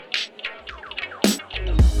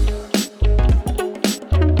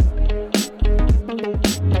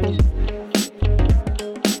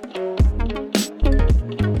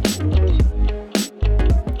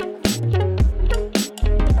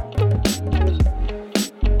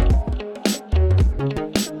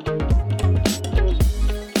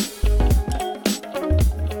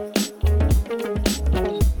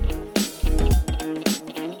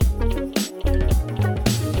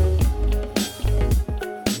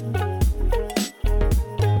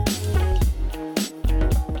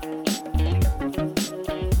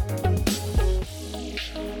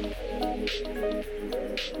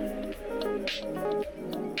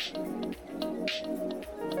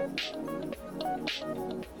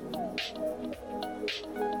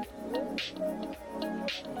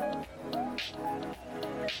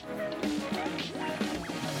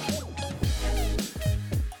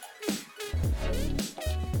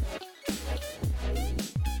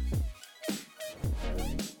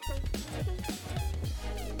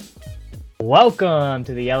Welcome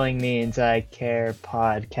to the Yelling Means I Care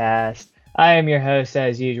podcast. I am your host,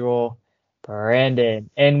 as usual, Brandon.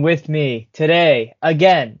 And with me today,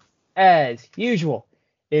 again, as usual,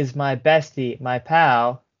 is my bestie, my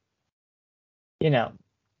pal,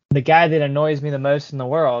 the guy that annoys me the most in the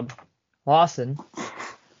world, Lawson.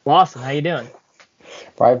 Lawson, how you doing?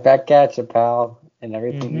 Right back at you, pal. And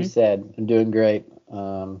everything you said. I'm doing great.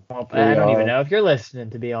 Well, I don't even know if you're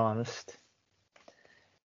listening, to be honest.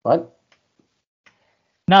 What?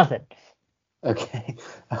 Nothing. Okay.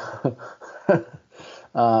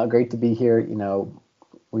 Great to be here.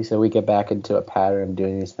 We said we get back into a pattern of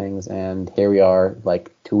doing these things, and here we are,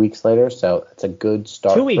 like 2 weeks later. So it's a good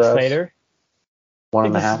start. 2 weeks later. One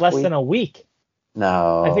and a half. Less than a week.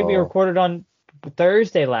 No. I think we recorded on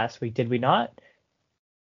Thursday last week. Did we not?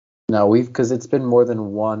 No, because it's been more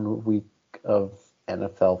than 1 week of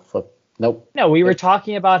NFL football. Nope. No, we were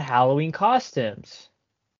talking about Halloween costumes.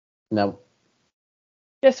 No.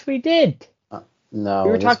 Yes, we did. No.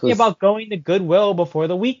 We were talking about going to Goodwill before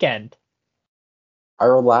the weekend.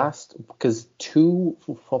 Our last, because 2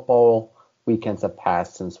 football weekends have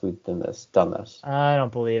passed since we've done this. I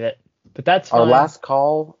don't believe it, but that's fine. Our last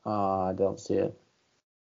call, I don't see it.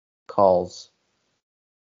 Calls.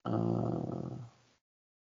 I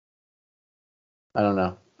don't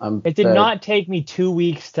know. It did not take me 2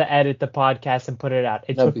 weeks to edit the podcast and put it out.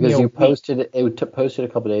 It took me because a you week. posted it. It posted a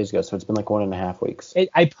couple days ago, so it's been like 1.5 weeks.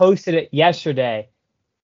 I posted it yesterday.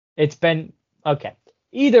 It's been okay.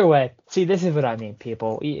 Either way, see, this is what I mean,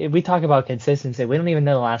 people. We talk about consistency. We don't even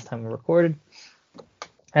know the last time we recorded.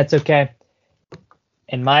 That's okay.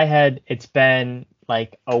 In my head, it's been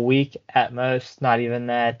like a week at most, not even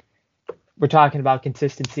that. We're talking about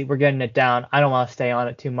consistency. We're getting it down. I don't want to stay on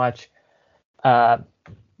it too much.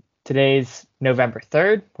 Today's November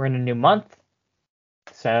 3rd. We're in a new month.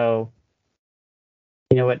 So,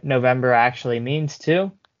 you know what November actually means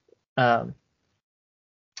too. How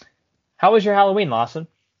was your Halloween, Lawson?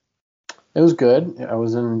 It was good. I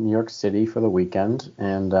was in New York City for the weekend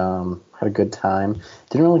and had a good time.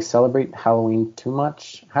 Didn't really celebrate Halloween too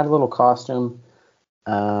much. Had a little costume,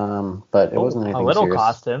 but it wasn't anything serious. A little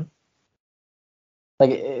costume?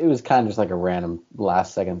 Like, it was kind of just like a random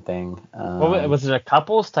last-second thing. Was it a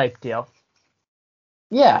couples type deal?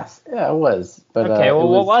 Yes, yeah, it was. But okay, well,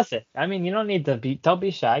 what was it? I mean, you don't need to don't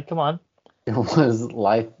be shy. Come on. It was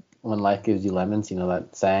life when life gives you lemons. You know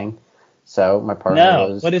that saying. So my partner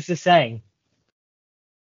was. What is the saying?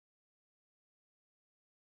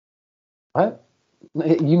 What?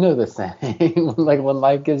 You know the saying, like when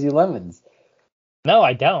life gives you lemons. No,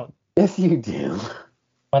 I don't. Yes, you do.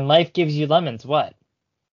 When life gives you lemons, what?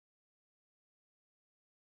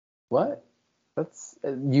 What? That's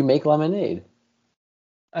you make lemonade.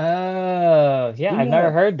 Oh, yeah, I've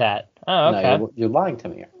never heard that. Oh, okay. No, you're lying to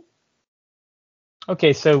me.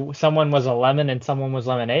 Okay, so someone was a lemon and someone was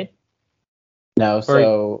lemonade? No,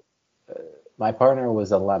 so my partner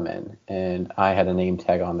was a lemon, and I had a name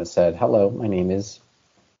tag on that said, "Hello, my name is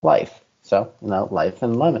Life." So, life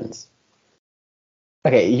and lemons.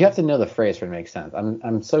 Okay, you have to know the phrase for it to make sense.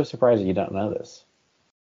 I'm so surprised that you don't know this.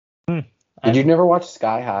 Did you never watch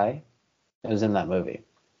Sky High? It was in that movie.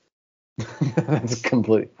 That's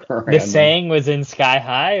completely random. The saying was in Sky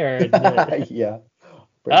High, or yeah.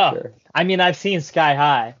 Sure. I mean, I've seen Sky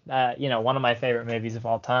High. One of my favorite movies of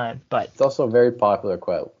all time. But it's also a very popular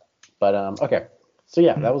quote. But okay, so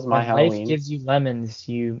yeah, that was my Halloween. Life gives you lemons.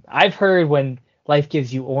 I've heard when life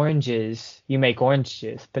gives you oranges, you make orange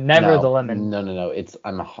juice, but never the lemon. No. It's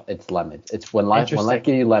lemons. It's when life gives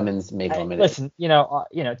you lemons, make lemonade. Listen,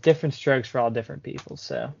 different strokes for all different people.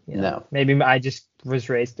 So no, maybe I just was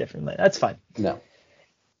raised differently. That's fine. No.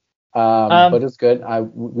 But it's good.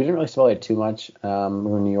 We didn't really celebrate too much. We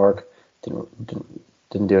were in New York.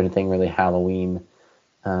 Didn't do anything really Halloween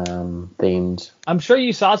themed. I'm sure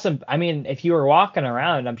you saw some. I mean, if you were walking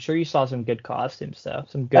around, I'm sure you saw some good costume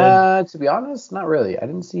stuff. Some good. To be honest, not really. I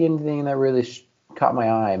didn't see anything that really caught my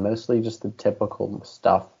eye. Mostly just the typical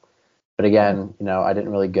stuff. But again, I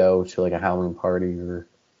didn't really go to like a Halloween party or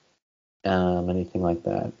anything like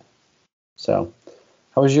that. So,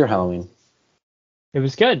 how was your Halloween? It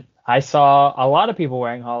was good. I saw a lot of people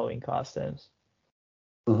wearing Halloween costumes.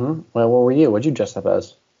 Mm-hmm. Well, what were you? What'd you dress up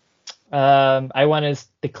as? I went as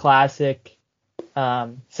the classic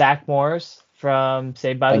Zach Morris from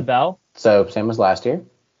Saved by the Bell. So same as last year?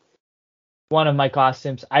 one of my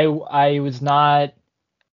costumes. I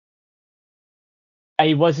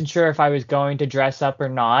wasn't sure if I was going to dress up or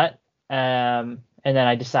not. And then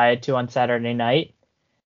I decided to on Saturday night.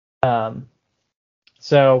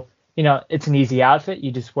 So, it's an easy outfit.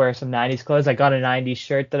 You just wear some 90s clothes. I got a 90s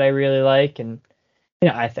shirt that I really like, and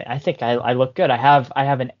I think I look good. I have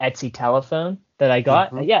an Etsy telephone that I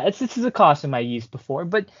got. Mhm. Yeah, this is a costume I used before,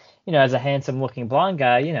 but as a handsome looking blonde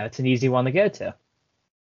guy, it's an easy one to go to.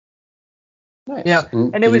 Nice.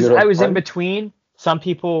 And Did you go to I a was in party? between.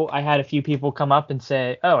 I had a few people come up and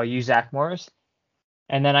say, "Oh, are you Zach Morris?"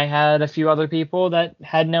 And then I had a few other people that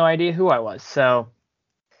had no idea who I was. So,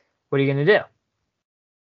 what are you gonna do?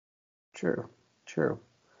 True.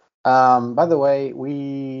 By the way,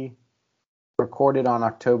 we recorded on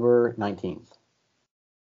October 19th.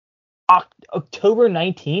 October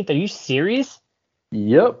 19th? Are you serious?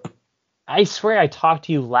 Yep. I swear I talked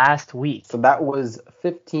to you last week. So that was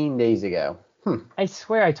 15 days ago. I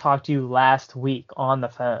swear I talked to you last week on the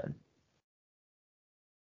phone.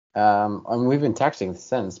 And we've been texting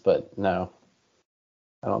since, but no,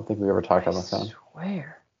 I don't think we ever talked on the phone. I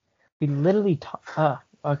swear. We literally talked.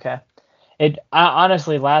 Okay.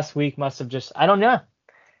 Honestly, last week must have just, I don't know.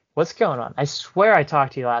 What's going on? I swear I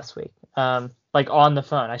talked to you last week. Like on the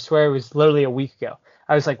phone. I swear it was literally a week ago.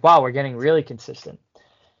 I was like, wow, we're getting really consistent.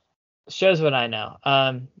 Shows what I know.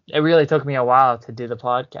 It really took me a while to do the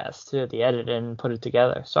podcast, too, the edit and put it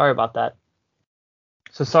together. Sorry about that.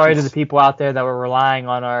 So sorry to the people out there that were relying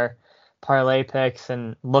on our parlay picks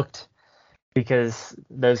and looked, because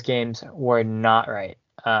those games were not right.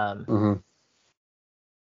 So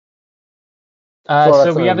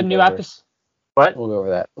we have a new episode. What? We'll go over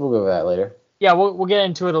that. We'll go over that later. Yeah, we'll get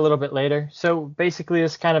into it a little bit later. So basically,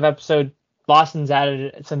 this kind of episode, Lawson's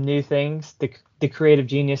added some new things. The creative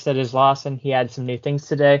genius that is Lawson, he added some new things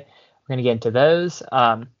today. We're gonna get into those.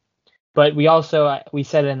 But we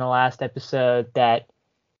said in the last episode that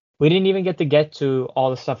we didn't even get to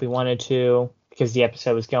all the stuff we wanted to because the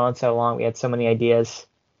episode was going so long. We had so many ideas.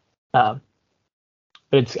 But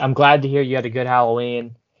I'm glad to hear you had a good Halloween.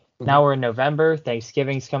 Mm-hmm. Now we're in November.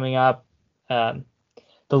 Thanksgiving's coming up. The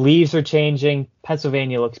leaves are changing.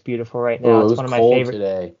 Pennsylvania looks beautiful right now. It's one of my favorite.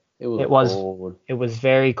 Today. It was cold. It was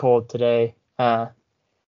very cold today.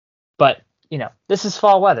 But this is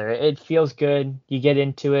fall weather. It feels good. You get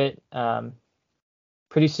into it.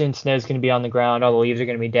 Pretty soon snow's going to be on the ground. All the leaves are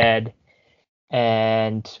going to be dead.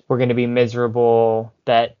 And we're going to be miserable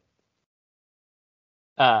that,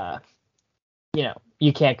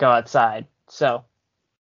 you can't go outside. So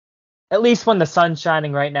at least when the sun's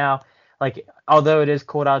shining right now, like, although it is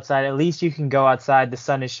cold outside, at least you can go outside. The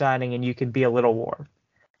sun is shining and you can be a little warm.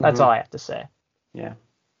 That's all I have to say. Yeah.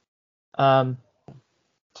 So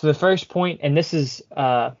the first point, and this is,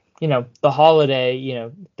 the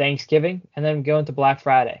holiday, Thanksgiving, and then going to Black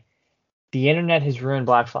Friday. The internet has ruined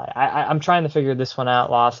Black Friday. I'm trying to figure this one out,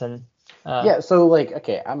 Lawson. So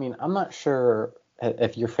okay, I mean, I'm not sure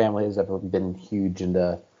if your family has ever been huge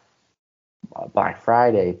into Black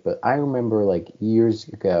Friday, but I remember years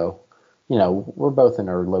ago, we're both in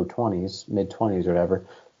our low 20s, mid 20s or whatever,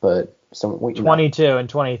 but 22 and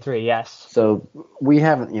 23, yes. So we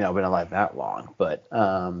haven't, been alive that long, but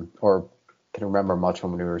or can remember much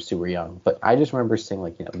when we were super young. But I just remember seeing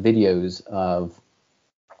videos of,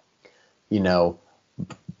 the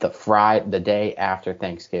day after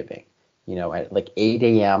Thanksgiving, at 8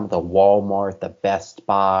 a.m. the Walmart, the Best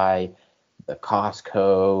Buy, the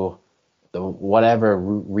Costco, the whatever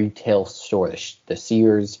retail store, the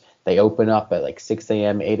Sears, they open up at 6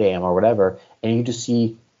 a.m., 8 a.m. or whatever, and you just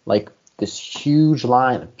see this huge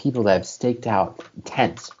line of people that have staked out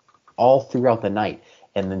tents all throughout the night,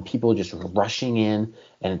 and then people just rushing in,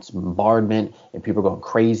 and it's bombardment, and people are going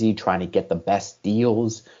crazy trying to get the best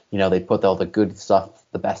deals. They put all the good stuff,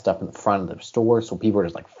 the best stuff in the front of the store, so people are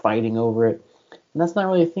just fighting over it, and that's not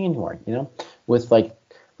really a thing anymore. With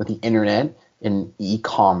the internet and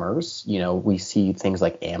e-commerce, we see things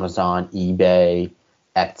like Amazon, eBay,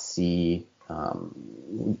 Etsy,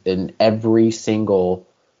 in every single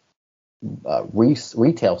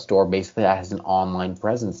retail store basically that has an online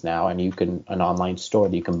presence now, and an online store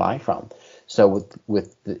that you can buy from. So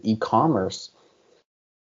with the e-commerce,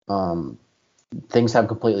 things have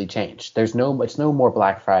completely changed. It's no more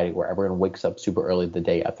Black Friday where everyone wakes up super early the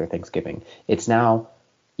day after Thanksgiving. It's now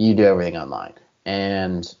you do everything online,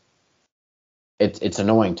 and it's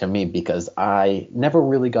annoying to me because I never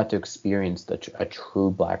really got to experience a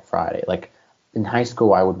true Black Friday. In high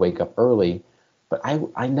school, I would wake up early, but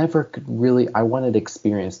I never could really. I wanted to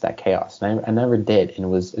experience that chaos, and I never did.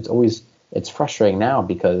 And it's frustrating now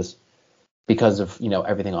because of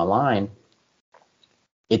everything online.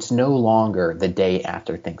 It's no longer the day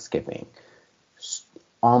after Thanksgiving.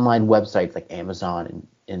 Online websites like Amazon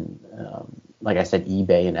and like I said,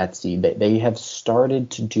 eBay and Etsy, they have started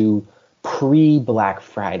to do pre-Black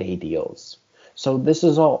Friday deals. So this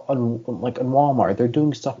is all like in Walmart. They're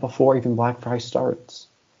doing stuff before even Black Friday starts.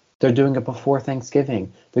 They're doing it before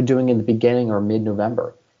Thanksgiving. They're doing it in the beginning or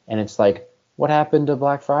mid-November. And it's like, what happened to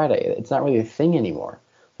Black Friday? It's not really a thing anymore.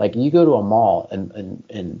 Like you go to a mall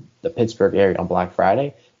in the Pittsburgh area on Black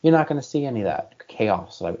Friday, you're not going to see any of that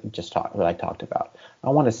chaos that I talked about. I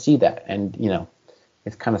want to see that, and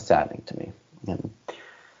it's kind of saddening to me. And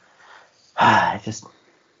I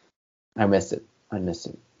miss it.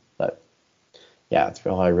 But yeah, that's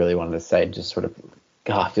all I really wanted to say. Just sort of,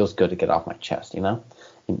 God, it feels good to get off my chest, And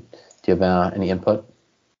do you have any input?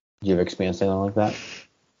 Do you ever experience something like that?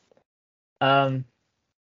 I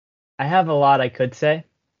have a lot I could say.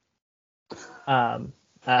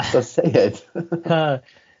 So say it.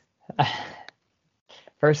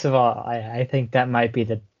 First of all, I think that might be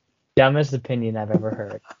the dumbest opinion I've ever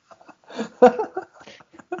heard.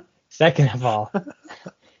 Second of all,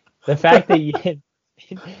 the fact that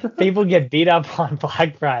people get beat up on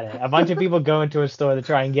Black Friday. A bunch of people go into a store to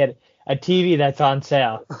try and get a TV that's on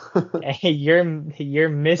sale. And you're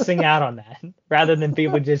missing out on that rather than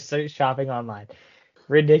people just shopping online.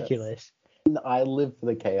 Ridiculous. I live for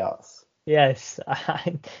the chaos. Yes.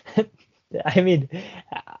 I mean,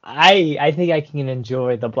 I think I can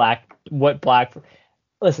enjoy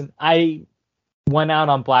Listen, I went out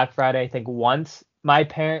on Black Friday, I think once.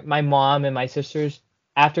 My mom and my sisters,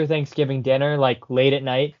 after Thanksgiving dinner, like late at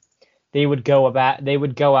night, they would go out, they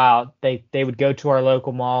would go to our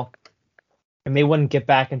local mall, and they wouldn't get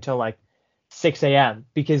back until like 6 a.m.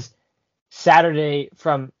 because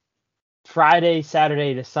from Friday,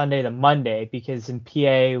 Saturday to Sunday to Monday, because in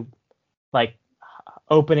PA, like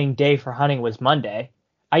opening day for hunting was Monday.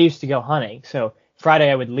 I used to go hunting, so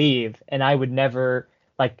Friday I would leave, and I would never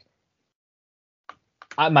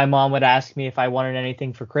my mom would ask me if I wanted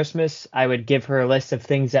anything for Christmas. I would give her a list of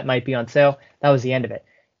things that might be on sale. That was the end of it.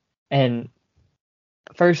 And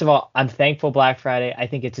first of all, I'm thankful Black Friday. I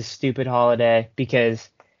think it's a stupid holiday because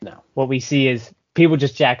what we see is people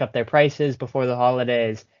just jack up their prices before the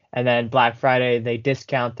holidays, and then Black Friday they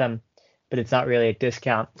discount them, but it's not really a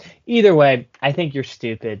discount. Either way, I think you're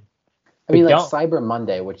stupid. I mean, like Cyber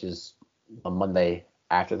Monday, which is a Monday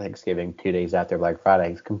after Thanksgiving, 2 days after Black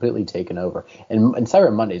Friday, is completely taken over. And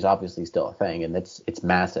Cyber Monday is obviously still a thing, and it's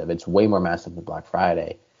massive. It's way more massive than Black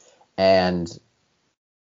Friday. And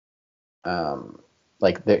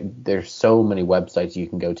there's so many websites you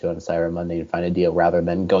can go to on Cyber Monday and find a deal rather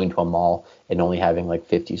than going to a mall and only having like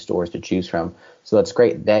 50 stores to choose from. So that's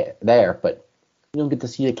great there, but you don't get to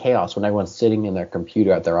see the chaos when everyone's sitting in their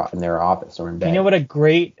computer in their office or in bed. You know what a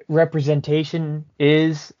great representation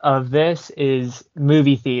is of this is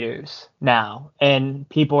movie theaters now, and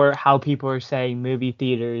how people are saying movie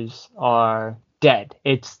theaters are dead.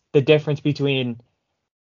 It's the difference between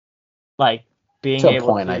like being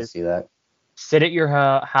able to I see that. Sit at your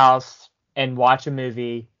house and watch a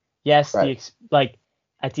movie. Yes, right.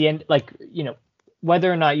 At the end,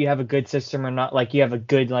 whether or not you have a good system or not, like you have a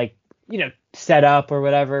good set up or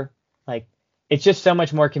whatever, like it's just so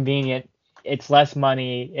much more convenient. It's less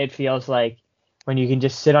money. It feels like when you can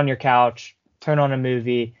just sit on your couch, turn on a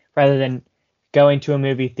movie rather than going to a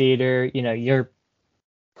movie theater.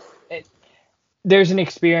 There's an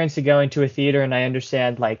experience to going to a theater, and I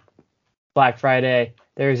understand like Black Friday,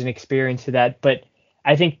 there's an experience to that, but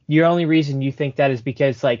I think your only reason you think that is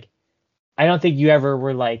because like I don't think you ever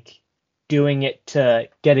were like doing it to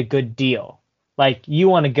get a good deal. Like you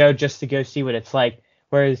want to go just to go see what it's like,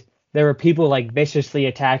 whereas there were people like viciously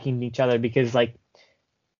attacking each other because like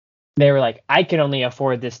they were like, I can only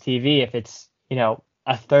afford this TV if it's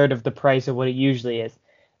a third of the price of what it usually is.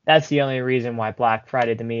 That's the only reason why Black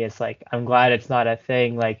Friday to me is like, I'm glad it's not a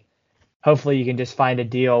thing. Like hopefully you can just find a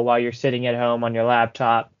deal while you're sitting at home on your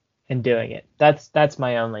laptop and doing it. That's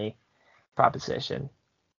my only proposition.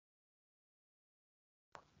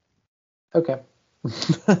 Okay.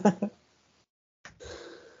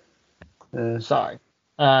 Sorry.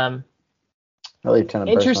 Really trying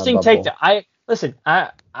to interesting take.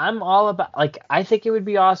 I'm all about I think it would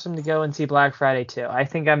be awesome to go and see Black Friday too. I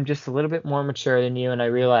think I'm just a little bit more mature than you, and I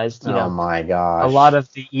realized oh my gosh, a lot of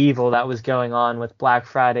the evil that was going on with Black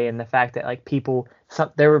Friday and the fact that like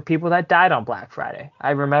there were people that died on Black Friday.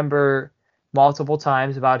 I remember multiple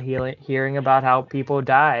times about hearing about how people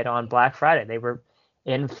died on Black Friday. They were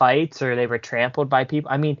in fights or they were trampled by people.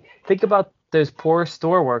 I mean, think about those poor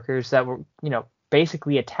store workers that were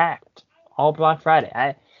basically attacked all Black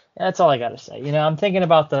Friday. That's all I gotta say. I'm thinking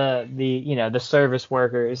about the service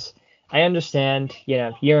workers. I understand,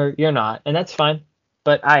 you're not, and that's fine,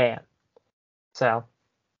 but I am. So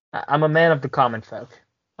I'm a man of the common folk,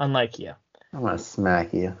 unlike you. I'm gonna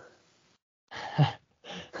smack you.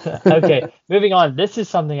 Okay, moving on. This is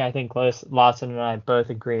something I think Lawson and I both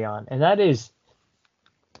agree on, and that is,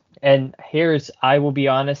 and I will be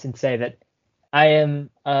honest and say that I am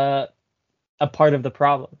a part of the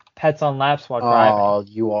problem. Pets on laps while driving. Oh,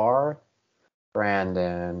 you are?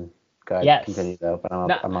 Brandon. Go ahead, Yes. continue though, but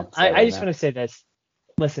I'm upset. I just want to say this.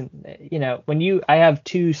 Listen, I have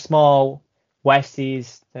two small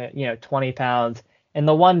Westies, 20 pounds, and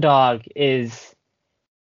the one dog is,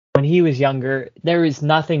 when he was younger, there is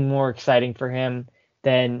nothing more exciting for him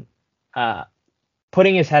than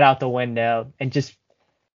putting his head out the window and just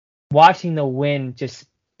watching the wind just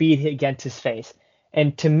beat against his face.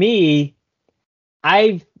 And to me,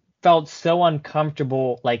 I felt so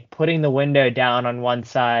uncomfortable, like putting the window down on one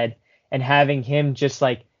side and having him just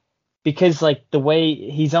like, because like the way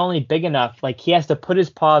he's only big enough, like he has to put his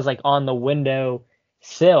paws like on the window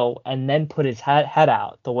sill and then put his head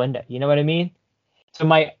out the window. You know what I mean? So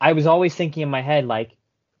I was always thinking in my head, like,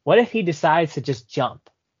 what if he decides to just jump?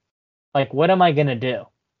 Like, what am I gonna do?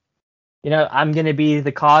 I'm gonna be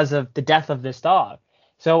the cause of the death of this dog.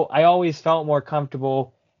 So I always felt more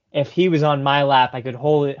comfortable if he was on my lap. I could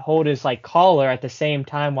hold his like collar at the same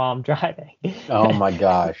time while I'm driving. Oh my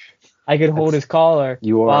gosh. I could hold his collar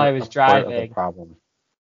while I was driving. Part of the problem.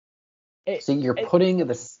 See, you're putting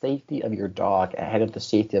the safety of your dog ahead of the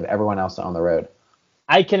safety of everyone else on the road.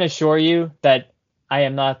 I can assure you that I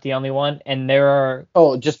am not the only one, and there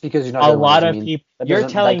are just because you're not a lot of people. You're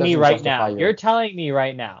telling me right now. You're telling me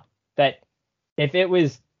right now that if it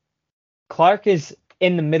was Clark is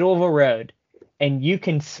in the middle of a road and you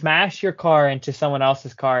can smash your car into someone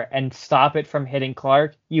else's car and stop it from hitting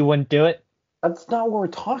Clark, you wouldn't do it? That's not what we're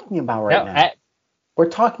talking about now. We're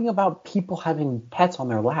talking about people having pets on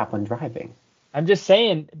their lap when driving. I'm just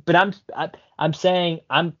saying, but I'm saying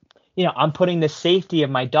I'm putting the safety of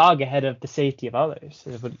my dog ahead of the safety of others.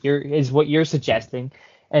 Is what you're suggesting.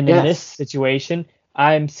 And in this situation,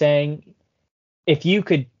 I'm saying if you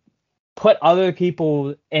could put other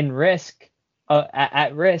people in risk,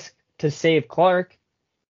 at risk to save Clark,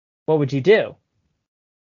 what would you do?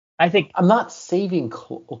 I think I'm not saving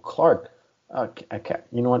Clark. Okay.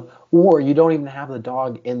 You know what? Or you don't even have the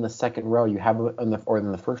dog in the second row. You have him in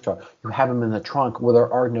the first row. You have him in the trunk where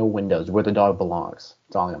there are no windows, where the dog belongs.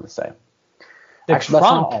 That's all I'm gonna say. Actually,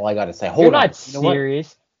 that's not all I gotta say. You're not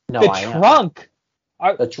serious. No, I am.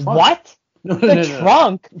 The trunk. What? No, the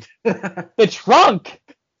trunk. The trunk.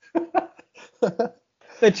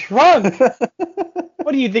 The trunk.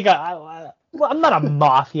 What do you think? I'm not a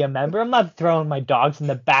mafia member. I'm not throwing my dogs in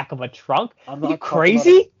the back of a trunk. Are you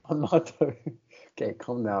crazy? I'm not. Okay,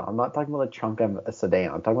 calm down. I'm not talking about the trunk of a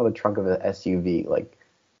sedan. I'm talking about the trunk of an SUV, like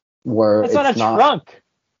where it's not a trunk.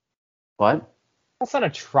 What? That's not a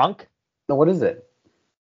trunk. No, what is it?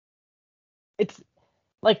 It's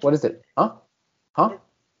like. What is it? Huh?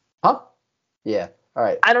 Yeah. All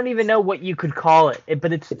right. I don't even know what you could call it,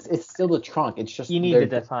 but it's still the trunk. It's just you need to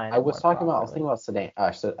define. I was thinking about sedan,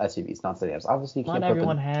 SUVs, not sedans. Obviously, you can't. Not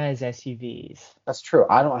everyone has SUVs. That's true.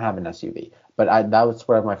 I don't have an SUV, but that was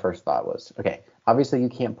where my first thought was. Okay, obviously you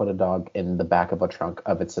can't put a dog in the back of a trunk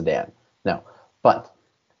of a sedan. No, but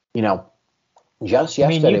just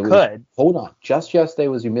yesterday. You could. Hold on. Just yesterday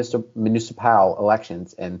was municipal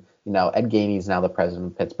elections, and Ed Gainey's now the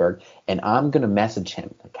president of Pittsburgh, and I'm gonna message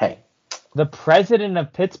him. Okay. The president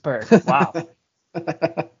of Pittsburgh. Wow.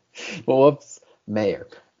 Well, whoops, mayor.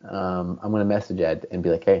 I'm gonna message Ed and be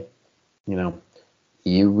like, hey,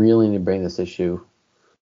 you really need to bring this issue.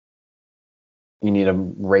 You need to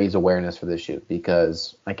raise awareness for this issue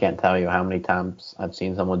because I can't tell you how many times I've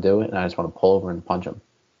seen someone do it and I just want to pull over and punch them.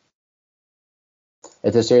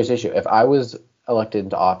 It's a serious issue. If I was elected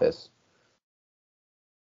into office,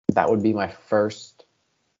 that would be my first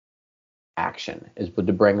action, is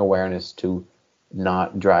to bring awareness to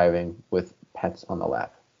not driving with pets on the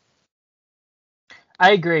lap.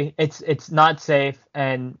 I agree. It's not safe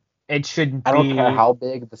and it shouldn't be. I don't care how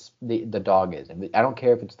big the dog is. I don't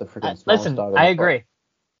care if it's the freaking smallest dog. I agree.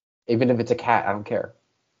 Even if it's a cat, I don't care.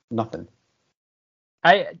 Nothing.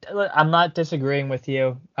 I'm not disagreeing with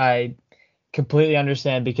you. I completely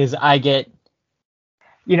understand because I get,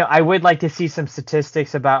 I would like to see some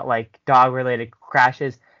statistics about like dog related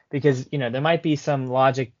crashes because, there might be some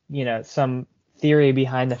logic, some theory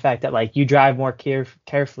behind the fact that like you drive more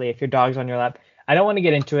carefully if your dog's on your lap. I don't want to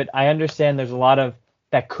get into it. I understand there's a lot of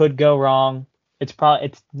that could go wrong. It's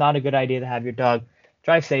not a good idea to have your dog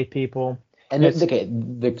drive safe, people. And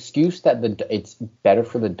the excuse that it's better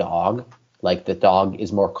for the dog, like the dog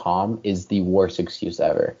is more calm, is the worst excuse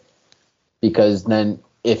ever. Because then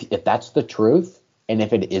if that's the truth, and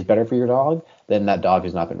if it is better for your dog, then that dog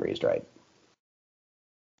has not been raised right.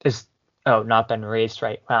 Not been raised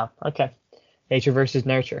right. Wow. Okay. Nature versus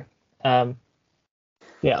nurture. Yeah.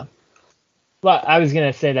 Well, I was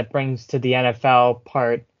gonna say that brings to the NFL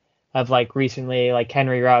part of like recently, like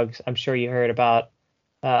Henry Ruggs. I'm sure you heard about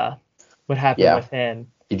what happened with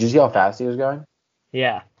him. Did you see how fast he was going?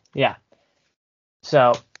 Yeah.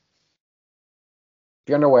 So, if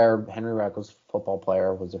you're unaware, Henry Ruggs, football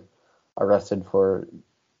player, was arrested for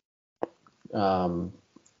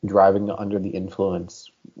driving under the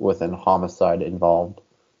influence with an homicide involved.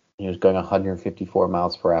 He was going 154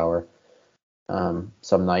 miles per hour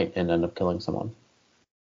some night and ended up killing someone.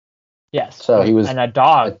 Yes. So he was, and a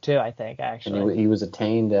dog too, I think, actually. And he was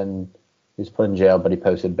detained and he was put in jail, but he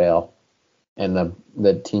posted bail. And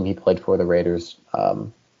the team he played for, the Raiders,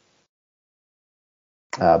 fired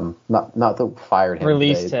him.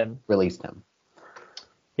 Released him.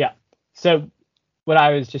 Yeah. So what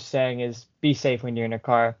I was just saying is be safe when you're in a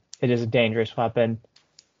car. It is a dangerous weapon.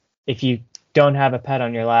 If you don't have a pet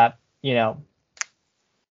on your lap,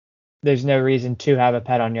 there's no reason to have a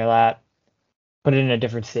pet on your lap. Put it in a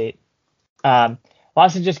different seat.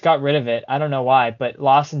 Lawson just got rid of it. I don't know why, but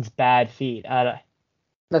Lawson's bad feet.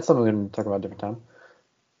 That's something we're going to talk about a different time.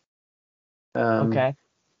 Okay.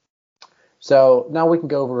 So now we can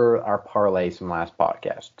go over our parlays from last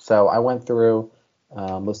podcast. So I went through,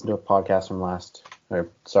 listened to a podcast from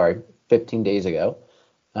 15 days ago.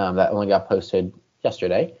 That only got posted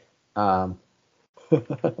yesterday.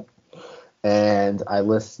 And I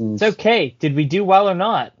listened. It's okay. Did we do well or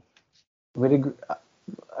not? We did.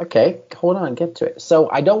 Okay, hold on, get to it. So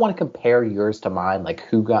I don't want to compare yours to mine, like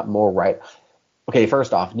who got more right. Okay,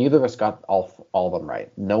 first off, neither of us got all of them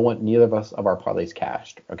right. Neither of us of our parlays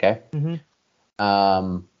cashed. Okay. Mm-hmm.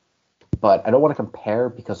 But I don't want to compare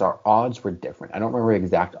because our odds were different. I don't remember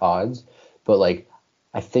exact odds, but like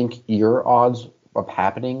I think your odds of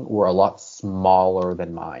happening were a lot smaller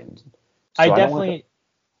than mine. So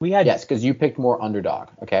yes, because you picked more underdog.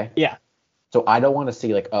 Okay. Yeah. So I don't want to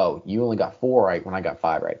see like, oh, you only got 4 right when I got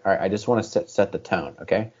 5 right. All right, I just want to set the tone,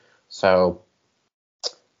 okay? So,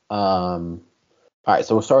 all right,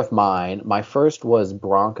 so we'll start with mine. My first was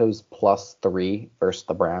Broncos +3 versus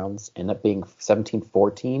the Browns. Ended up being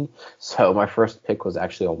 17-14. So my first pick was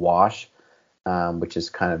actually a wash, which is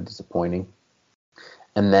kind of disappointing.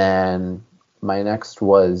 And then my next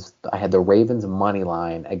was I had the Ravens money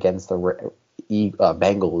line against the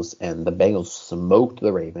Bengals, and the Bengals smoked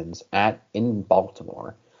the Ravens in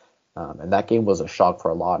Baltimore. And that game was a shock for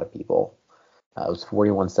a lot of people. It was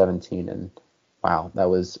 41-17, and wow, that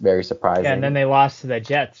was very surprising. Yeah, and then they lost to the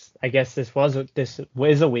Jets. I guess this was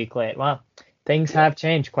a week late. Wow, things have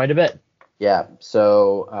changed quite a bit. Yeah,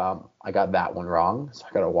 so I got that one wrong, so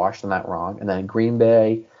I got a wash on that wrong. And then Green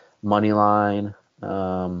Bay money line,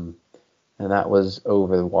 and that was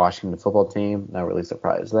over the Washington football team. Not really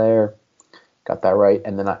surprised there. Got that right.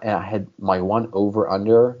 And then I had my one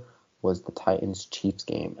over-under was the Titans-Chiefs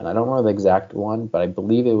game. And I don't remember the exact one, but I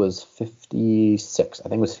believe it was 56. I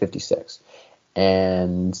think it was 56.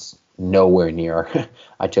 And nowhere near.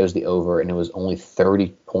 I chose the over, and it was only 30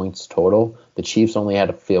 points total. The Chiefs only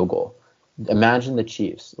had a field goal. Imagine the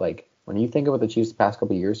Chiefs. Like, when you think about the Chiefs the past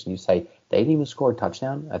couple of years and you say they didn't even score a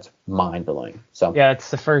touchdown, that's mind-blowing. So yeah,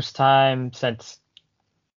 it's the first time since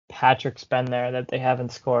Patrick's been there that they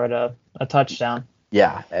haven't scored a touchdown.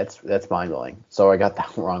 Yeah, that's mind-blowing. So I got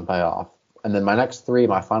that wrong by off. And then my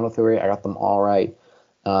final three, I got them all right.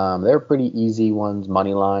 They're pretty easy ones,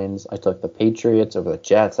 money lines. I took the Patriots over the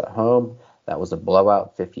Jets at home. That was a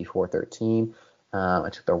blowout, 54-13. I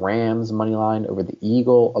took the Rams money line over the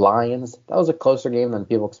Lions. That was a closer game than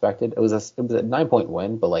people expected. It was a 9-point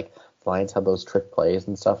win, but like the Lions had those trick plays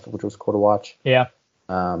and stuff, which was cool to watch. Yeah.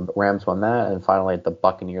 Rams won that, and finally the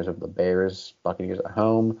Buccaneers over the Bears. Buccaneers at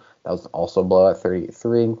home. That was also a blowout,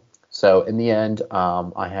 38-3. So in the end,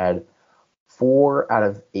 I had 4 out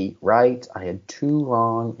of 8 right. I had 2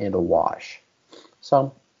 wrong and a wash.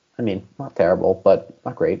 So, I mean, not terrible, but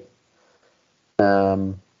not great.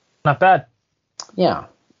 Not bad. Yeah.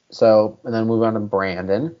 So, and then move on to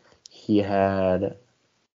Brandon. He had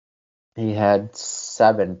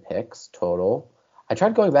 7 picks total. I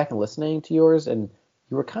tried going back and listening to yours, and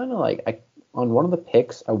you were kind of like, on one of the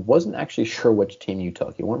picks, I wasn't actually sure which team you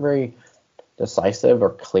took. You weren't very decisive or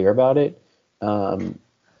clear about it.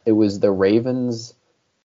 It was the Ravens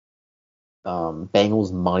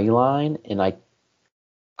Bengals money line, and I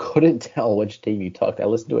couldn't tell which team you took. I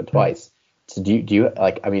listened to it twice. So do you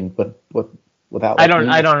like? I mean, what without I like don't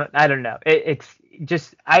me? I don't know. It's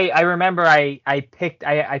just I remember I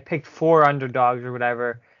picked 4 underdogs or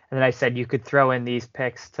whatever, and then I said you could throw in these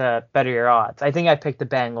picks to better your odds. I think I picked the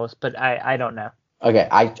Bengals, but I don't know. Okay,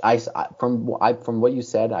 from what you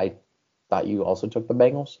said, I thought you also took the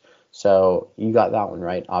Bengals, so you got that one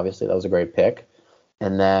right. Obviously, that was a great pick.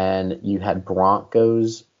 And then you had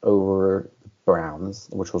Broncos over Browns,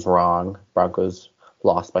 which was wrong. Broncos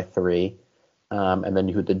lost by 3. And then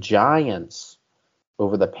you had the Giants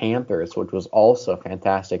over the Panthers, which was also a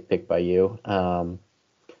fantastic pick by you.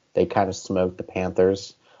 They kind of smoked the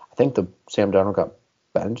Panthers. I think the Sam Darnold got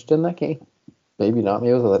benched in that game. Maybe not.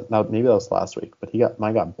 Maybe that was last week, but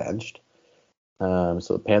mine got benched. So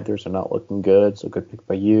the Panthers are not looking good. So good pick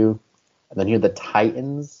by you. And then here the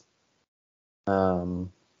Titans over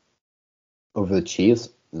the Chiefs.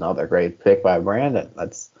 Another great pick by Brandon.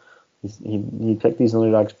 He picked these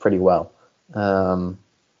underdogs pretty well.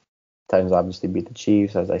 Titans obviously beat the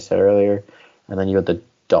Chiefs, as I said earlier. And then you have the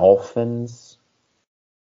Dolphins.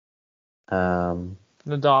 The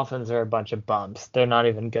Dolphins are a bunch of bums. They're not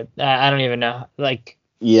even good. I don't even know. Like,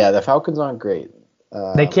 yeah, the Falcons aren't great.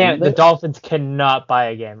 they can't. The Dolphins cannot buy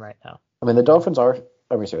a game right now. I mean, the Dolphins are.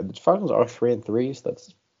 The Falcons are 3-3, so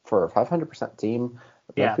that's for a 500% team.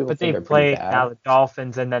 Yeah, but they played now the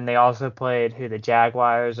Dolphins, and then they also played the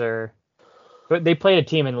Jaguars but they played a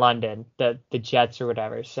team in London, the Jets or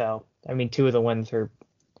whatever. So I mean, 2 of the wins are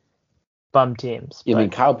bum teams. I mean,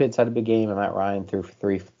 Kyle Pitts had a big game, and Matt Ryan threw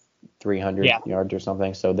for 300 yards or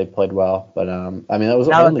something, so they played well. But I mean, that was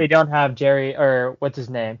now that they don't have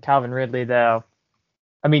Calvin Ridley, though.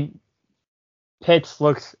 I mean, Pitts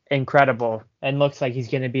looks incredible and looks like he's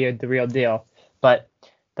going to be the real deal, but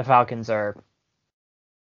the Falcons are.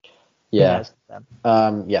 Yeah. So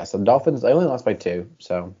the Dolphins, they only lost by 2.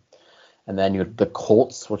 So, and then you had the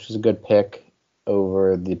Colts, which is a good pick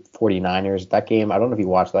over the 49ers. That game, I don't know if you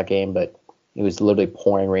watched that game, but it was literally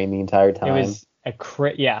pouring rain the entire time. It was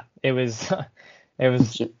it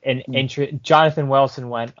was Jonathan Wilson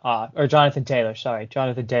went off, or Jonathan Taylor. Sorry,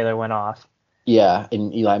 Jonathan Taylor went off. Yeah,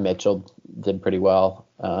 and Eli Mitchell did pretty well.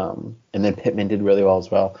 And then Pittman did really well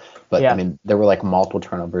as well. But, I mean, there were like multiple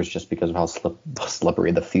turnovers just because of how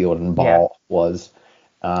slippery the field and ball was.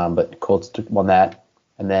 But Colts won that.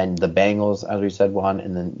 And then the Bengals, as we said, won.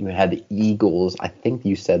 And then you had the Eagles. I think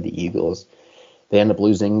you said the Eagles. They ended up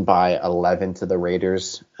losing by 11 to the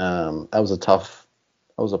Raiders. That was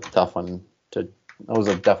definitely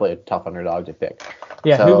a tough underdog to pick.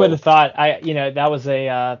 Yeah, so, who would have thought? That was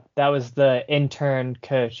the intern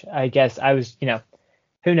coach. I guess I was,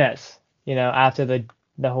 who knows? After the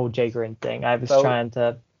whole Jay Green thing, I was trying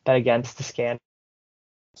to bet against the scandal.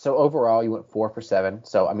 So overall, you went 4 for 7.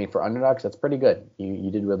 So I mean, for underdogs, that's pretty good.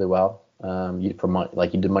 You did really well. You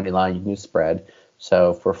did money line, you knew spread.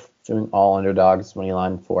 So for doing all underdogs, money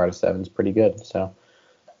line 4 out of 7 is pretty good. So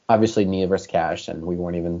obviously, neither of us cashed, and we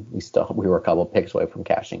were a couple of picks away from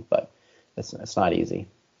cashing, but it's not easy.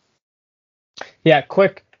 Yeah,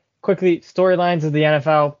 quickly storylines of the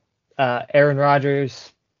NFL. Aaron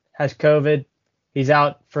Rodgers has COVID. He's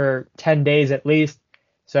out for 10 days at least.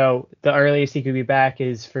 So the earliest he could be back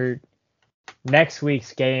is for next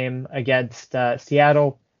week's game against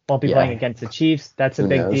Seattle. Won't be playing against the Chiefs. That's a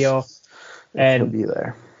big deal. And he'll be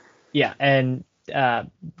there. Yeah, and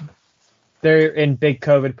they're in big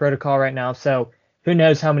COVID protocol right now. So who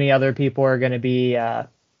knows how many other people are going to be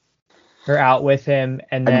are out with him.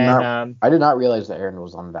 And then I did not realize that Aaron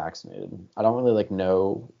was unvaccinated. I don't really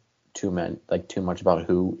know too much about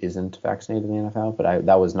who isn't vaccinated in the NFL, but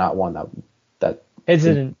that was not one that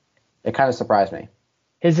it kind of surprised me.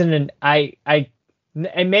 It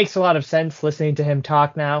makes a lot of sense listening to him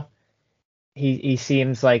talk now. He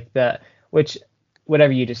seems like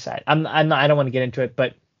whatever you decide. I don't want to get into it,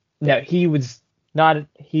 but no, he was not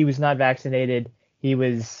vaccinated. He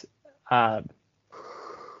was a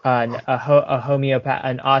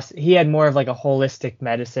homeopath, he had more of like a holistic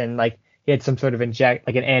medicine, like he had some sort of an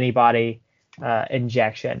antibody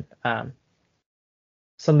injection,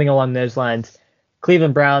 something along those lines.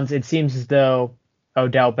 Cleveland Browns, it seems as though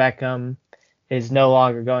Odell Beckham is no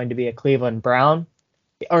longer going to be a Cleveland Brown,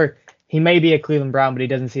 or he may be a Cleveland Brown, but he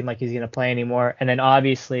doesn't seem like he's going to play anymore. And then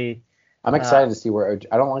obviously, I'm excited to see where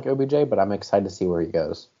I don't like OBJ, but I'm excited to see where he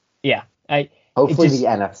goes. Yeah, hopefully the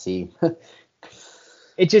NFC.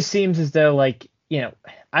 It just seems as though, I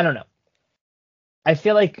don't know. I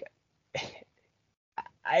feel like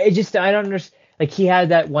I don't understand. Like, he had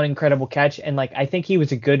that one incredible catch, and I think he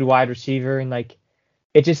was a good wide receiver, and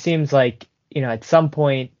it just seems like at some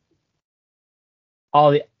point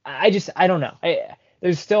I don't know.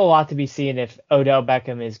 there's still a lot to be seen if Odell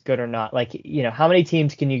Beckham is good or not. Like, how many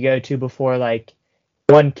teams can you go to before like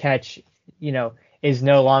one catch, is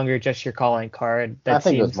no longer just your calling card? That I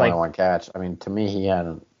think it was seems more like than one catch. I mean, to me, he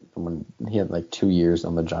had like 2 years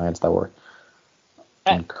on the Giants that were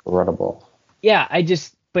incredible. Yeah,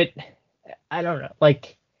 but I don't know.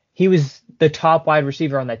 Like, he was the top wide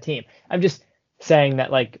receiver on that team. I'm just saying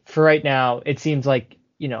that, like, for right now, it seems like,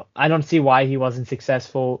 I don't see why he wasn't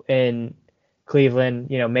successful in Cleveland,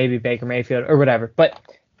 maybe Baker Mayfield or whatever. But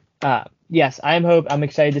yes, I'm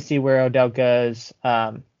excited to see where Odell goes.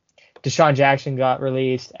 Deshaun Jackson got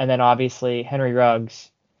released, and then obviously Henry Ruggs.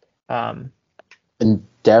 And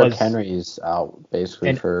Derrick Henry's out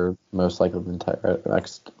basically for most likely the entire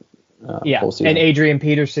next whole season. And Adrian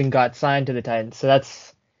Peterson got signed to the Titans. So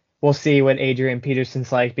we'll see what Adrian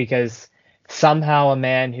Peterson's like, because somehow a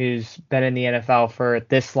man who's been in the NFL for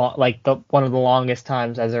this long, like one of the longest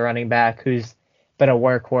times as a running back, who's been a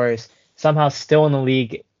workhorse, somehow still in the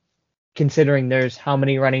league, considering there's how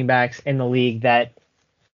many running backs in the league that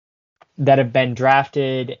have been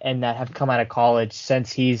drafted and that have come out of college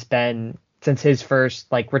since his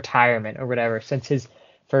first like retirement or whatever, since his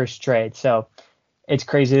first trade. So it's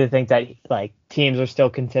crazy to think that like teams are still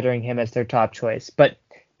considering him as their top choice, but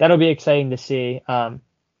that'll be exciting to see.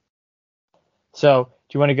 So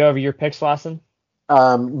do you want to go over your picks, Lawson?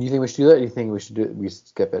 Do you think we should do that? Or do you think we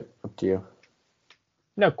skip it? Up to you.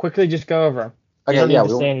 No, quickly just go over them. Okay, you don't need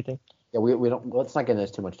to say anything. Yeah, we don't. Let's not get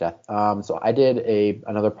into too much depth. So I did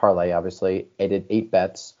another parlay. Obviously, I did 8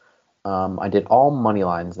 bets. I did all money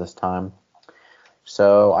lines this time.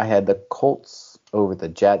 So I had the Colts over the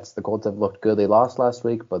Jets. The Colts have looked good. They lost last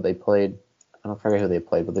week, but they played. I don't forget who they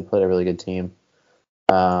played, but they played a really good team.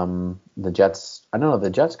 The Jets. I don't know. The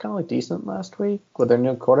Jets kind of looked decent last week with their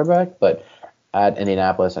new quarterback, but at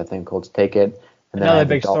Indianapolis, I think Colts take it. And another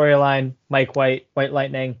big storyline: Mike White, White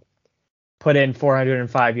Lightning, put in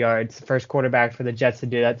 405 yards. First quarterback for the Jets to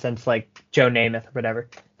do that since like Joe Namath or whatever.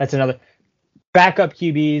 That's another. Backup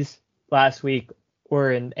QBs last week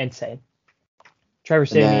were insane. Trevor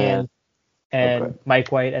Siemian and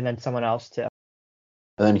Mike White, and then someone else too.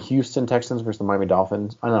 And then Houston Texans versus the Miami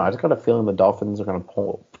Dolphins. I don't know. I just got a feeling the Dolphins are going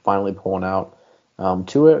to finally pull one out.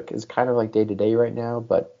 Tua is kind of like day to day right now,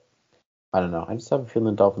 but I don't know. I just have a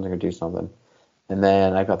feeling the Dolphins are going to do something. And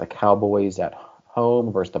then I got the Cowboys at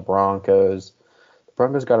home versus the Broncos. The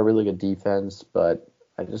Broncos got a really good defense, but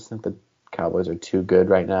I just think the Cowboys are too good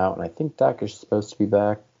right now, and I think Dak is supposed to be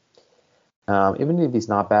back. Even if he's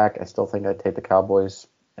not back, I still think I'd take the Cowboys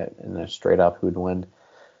in a straight up who'd win.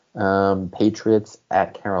 Patriots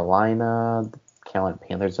at Carolina. The Carolina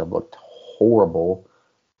Panthers have looked horrible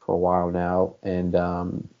for a while now, and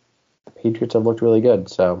the Patriots have looked really good.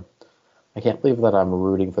 So I can't believe that I'm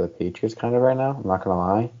rooting for the Patriots kind of right now. I'm not gonna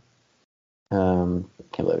lie. Can't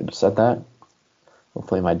believe I just said that.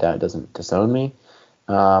 Hopefully my dad doesn't disown me.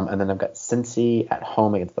 And then I've got Cincy at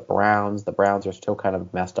home against the Browns. The Browns are still kind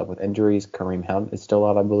of messed up with injuries. Kareem Hunt is still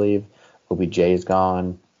out, I believe. OBJ is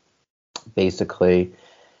gone, basically.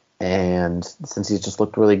 And Cincy's just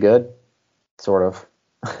looked really good, sort of,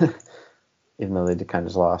 even though they kind of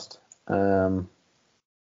just lost. And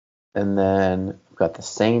then I've got the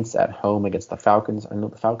Saints at home against the Falcons. I know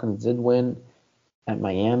the Falcons did win at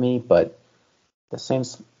Miami, but the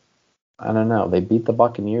Saints, I don't know. They beat the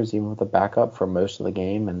Buccaneers even with the backup for most of the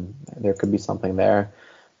game, and there could be something there.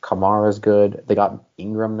 Kamara's good. They got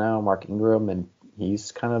Ingram now, Mark Ingram, and he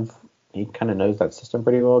kind of knows that system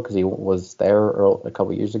pretty well because he was there a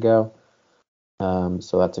couple years ago.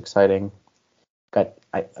 So that's exciting.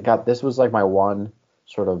 I got this was like my one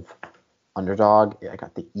sort of underdog. I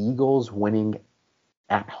got the Eagles winning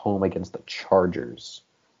at home against the Chargers.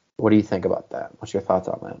 What do you think about that? What's your thoughts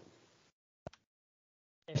on that?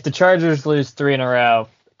 If the Chargers lose 3 in a row,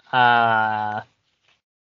 I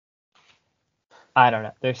don't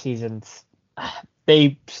know. Their seasons,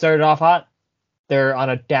 they started off hot. They're on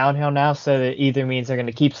a downhill now, so that either means they're going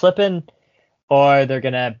to keep slipping or they're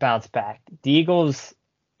going to bounce back. The Eagles,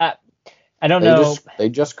 I don't know. They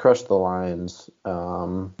just crushed the Lions.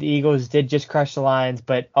 The Eagles did just crush the Lions,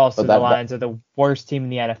 but also the Lions are the worst team in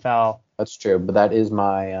the NFL. That's true, but that is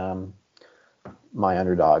my my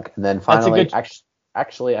underdog. And then finally,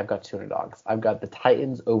 actually, I've got 2 underdogs. I've got the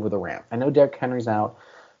Titans over the Rams. I know Derrick Henry's out,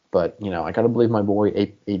 but I gotta believe my boy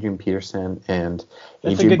Adrian Peterson and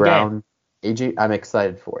AJ Brown. Game. I'm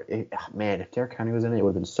excited for it. Man, if Derrick Henry was in it, it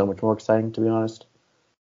would have been so much more exciting, to be honest.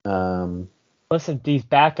 Listen, these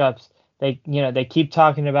backups, they keep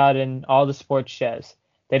talking about it in all the sports shows.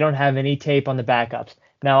 They don't have any tape on the backups.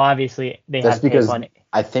 Now, obviously, they have tape on it.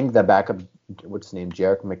 I think the backup, what's his name,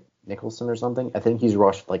 Jarek Nicholson or something. I think he's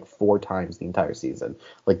rushed like 4 times the entire season.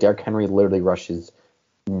 Like Derrick Henry literally rushes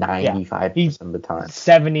Yeah. 95% of the time.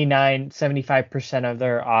 75% of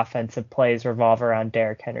their offensive plays revolve around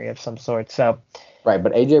Derrick Henry of some sort. So Right,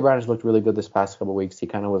 but AJ Brown has looked really good this past couple weeks. He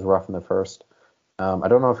kind of was rough in the first. I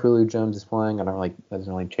don't know if Julio Jones is playing.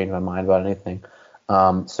 Doesn't really change my mind about anything.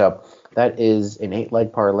 So that is an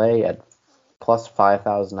 8-leg parlay at plus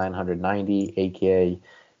 5,990, aka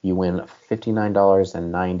you win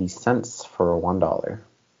 $59.90 for a $1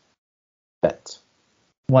 bet.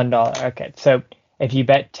 $1. Okay, so if you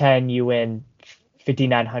bet 10, you win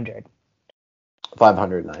 5,900.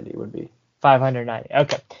 590 would be 590.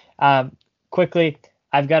 Okay. Quickly,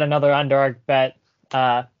 I've got another underdog bet.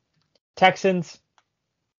 Texans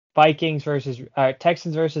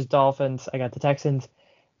versus Dolphins. I got the Texans.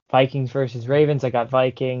 Vikings versus Ravens. I got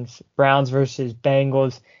Vikings. Browns versus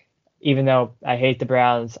Bengals. Even though I hate the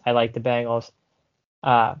Browns, I like the Bengals.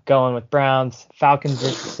 Going with Browns. Falcons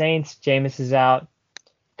versus Saints. Jameis is out.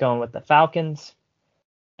 Going with the Falcons.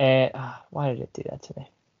 And why did it do that to me?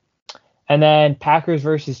 And then Packers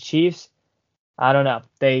versus Chiefs. I don't know.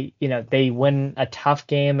 They win a tough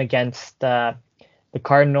game against the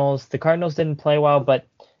Cardinals. The Cardinals didn't play well, but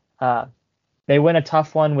they win a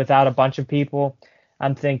tough one without a bunch of people.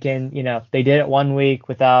 I'm thinking, they did it 1 week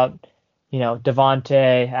without,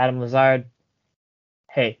 Devontae, Adam Lazard.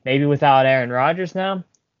 Hey, maybe without Aaron Rodgers now.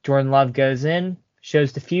 Jordan Love goes in,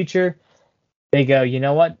 shows the future. They go, you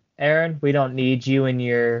know what, Aaron? We don't need you in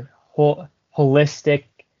your holistic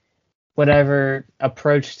whatever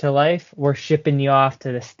approach to life. We're shipping you off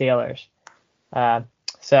to the Steelers.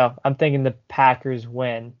 So I'm thinking the Packers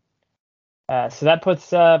win. So that puts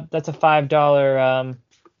that's a $5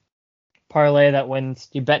 parlay that wins.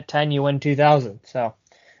 You bet 10, you win 2,000. So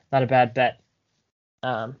not a bad bet.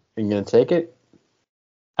 Are you gonna take it?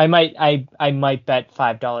 I might bet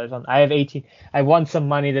 $5 on. I have 18. I won some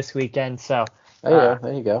money this weekend, so. Yeah,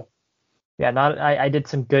 there you go. Yeah, I did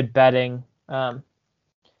some good betting.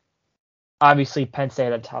 Obviously, Penn State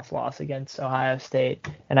had a tough loss against Ohio State,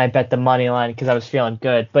 and I bet the money line because I was feeling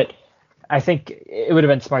good. But I think it would have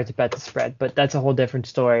been smart to bet the spread, but that's a whole different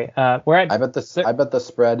story. I bet the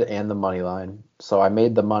spread and the money line. So I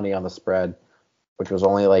made the money on the spread, which was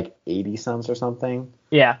only like 80 cents or something.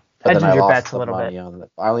 Yeah, but then I your lost bets the a little money bit.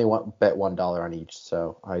 I only bet $1 on each,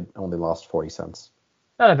 so I only lost 40 cents.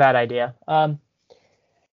 Not a bad idea.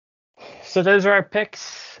 So those are our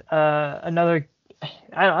picks. I don't know.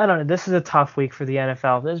 This is a tough week for the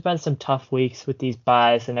NFL. There's been some tough weeks with these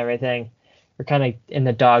buys and everything. We're kind of in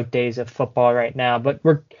the dog days of football right now, but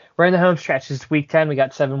we're in the home stretch. It's week 10. We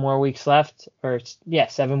got 7 more weeks left,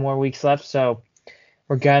 7 more weeks left. So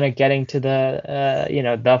we're kind of getting to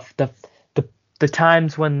the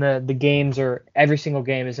times when the games are every single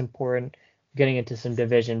game is important. Getting into some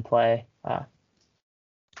division play,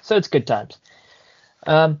 so it's good times.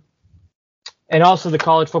 And also the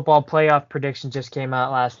college football playoff prediction just came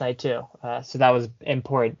out last night too, so that was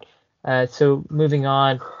important. So moving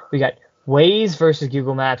on, we got Waze versus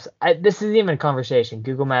Google Maps. This isn't even a conversation.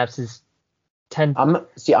 Google Maps is 10.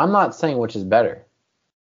 I'm not saying which is better.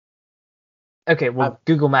 Okay, well,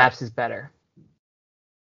 Google Maps is better.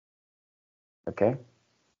 Okay.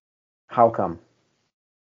 How come?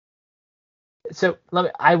 So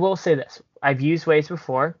I will say this. I've used Waze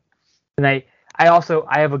before, and I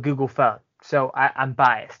have a Google phone, so I'm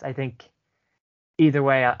biased. I think either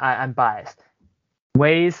way, I'm biased.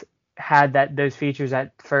 Waze had those features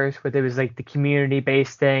at first, where it was like the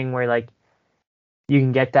community-based thing, where like you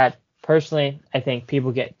can get that. Personally, I think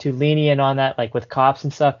people get too lenient on that, like with cops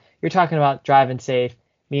and stuff. You're talking about driving safe.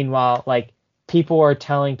 Meanwhile, like people are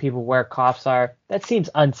telling people where cops are. That seems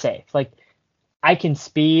unsafe. Like I can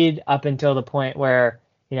speed up until the point where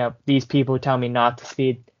these people tell me not to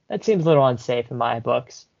speed. That seems a little unsafe in my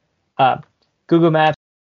books. Google Maps.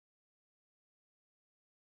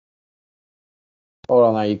 Hold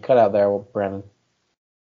on, now you cut out there, Brandon.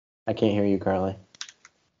 I can't hear you currently.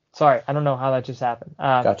 Sorry, I don't know how that just happened.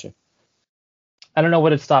 Gotcha. I don't know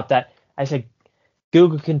what it stopped at. I said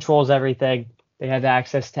Google controls everything. They have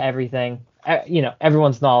access to everything.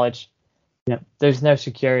 Everyone's knowledge. There's no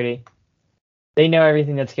security. They know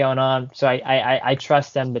everything that's going on. So I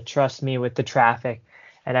trust them to trust me with the traffic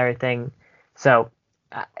and everything. So,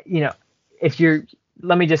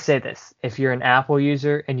 let me just say this. If you're an Apple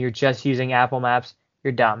user and you're just using Apple Maps,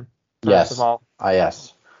 you're dumb. First of all.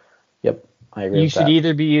 Yes. Yep. I agree with that. You should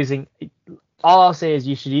either be using, all I'll say is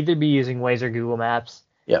you should either be using Waze or Google Maps.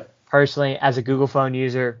 Yep. Personally, as a Google phone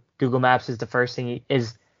user, Google Maps is the first thing,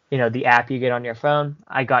 the app you get on your phone.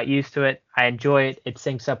 I got used to it. I enjoy it. It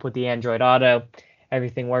syncs up with the Android Auto.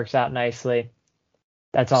 Everything works out nicely.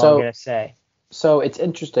 That's all I'm going to say. So it's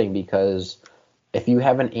interesting because if you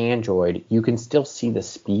have an Android, you can still see the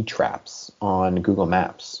speed traps on Google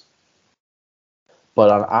Maps. But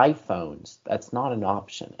on iPhones, that's not an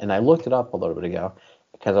option. And I looked it up a little bit ago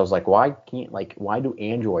because I was like, why do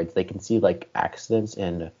Androids, they can see like accidents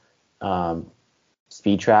and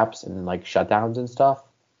speed traps and like shutdowns and stuff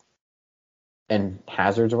and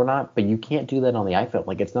hazards or whatnot, but you can't do that on the iPhone.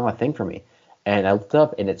 Like, it's not a thing for me. And I looked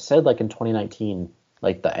up and it said like in 2019,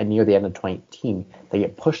 like near the end of 2019, they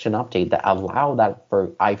get pushed an update that allow that for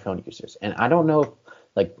iPhone users. And I don't know if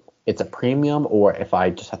like it's a premium or if I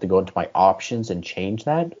just have to go into my options and change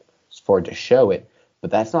that for it to show it, but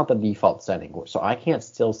that's not the default setting. So I can't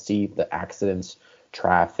still see the accidents,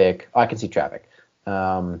 traffic. Oh, I can see traffic,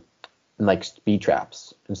 and like speed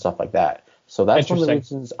traps and stuff like that. So that's one of the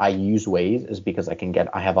reasons I use Waze, is because I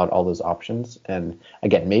have all those options. And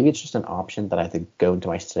again, maybe it's just an option that I have to go into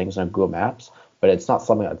my settings on Google Maps, but it's not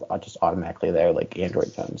something that's just automatically there like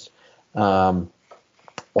Android phones. And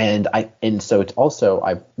so it's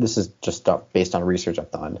also, this is just based on research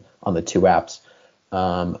I've done on the two apps.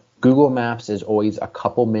 Google Maps is always a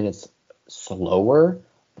couple minutes slower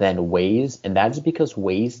than Waze, and that's because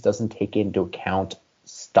Waze doesn't take into account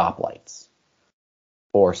stoplights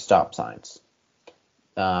or stop signs.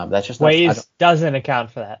 That's just Waze doesn't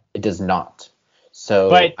account for that. It does not. So,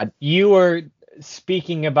 but you were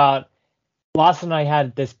speaking about, Lawson and I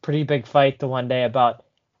had this pretty big fight the one day about,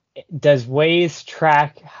 does Waze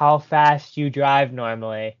track how fast you drive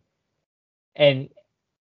normally, and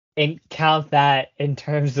count that in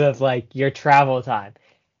terms of like your travel time?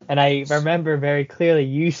 And I remember very clearly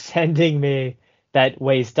you sending me that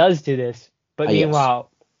Waze does do this, but meanwhile.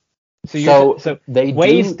 Yes. So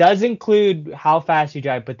Waze does include how fast you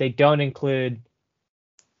drive, but they don't include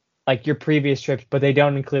like your previous trips, but they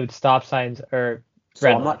don't include stop signs or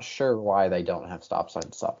red I'm not sure why they don't have stop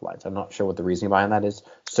signs, stop lights. I'm not sure what the reasoning behind that is.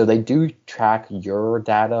 So they do track your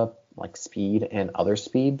data, like speed and other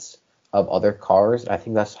speeds of other cars. I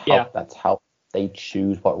think that's how they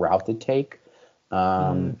choose what route to take.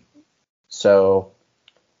 So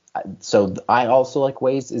I also like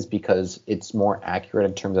Waze is because it's more accurate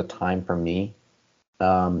in terms of time for me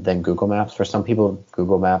than Google Maps. For some people,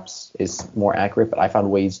 Google Maps is more accurate, but I found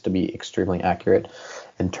Waze to be extremely accurate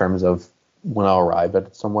in terms of when I'll arrive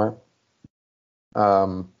at somewhere.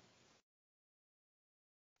 So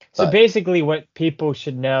basically what people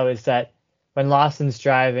should know is that when Lawson's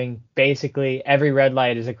driving, basically every red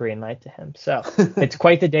light is a green light to him. So it's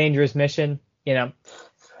quite the dangerous mission. You know,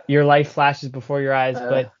 your life flashes before your eyes,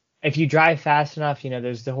 but if you drive fast enough,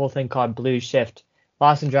 there's the whole thing called blue shift.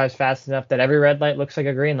 Lawson drives fast enough that every red light looks like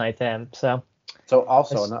a green light to him. So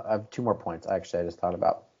also, I have two more points actually I just thought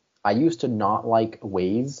about. I used to not like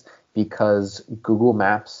Waze because Google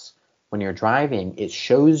Maps, when you're driving, it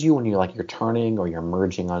shows you when you're turning or you're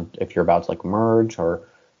merging on, if you're about to like merge or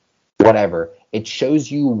whatever, it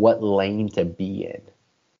shows you what lane to be in.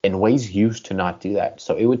 And Waze used to not do that.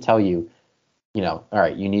 So it would tell you, all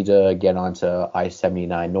right, you need to get onto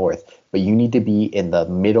I-79 North, but you need to be in the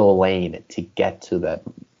middle lane to get to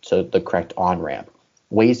the correct on-ramp.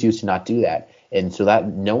 Waze used to not do that. And so that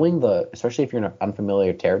knowing especially if you're in an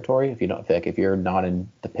unfamiliar territory, if you're not in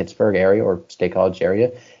the Pittsburgh area or State College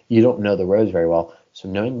area, you don't know the roads very well. So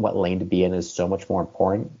knowing what lane to be in is so much more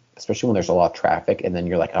important, especially when there's a lot of traffic and then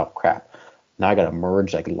you're like, oh crap, now I got to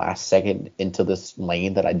merge like last second into this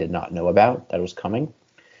lane that I did not know about that was coming.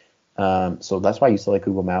 So that's why I used to like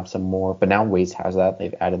Google Maps some more, but now Waze has that.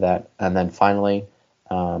 They've added that. And then finally,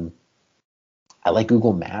 I like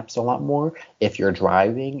Google Maps a lot more if you're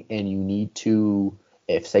driving and you need to,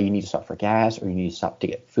 say you need to stop for gas or you need to stop to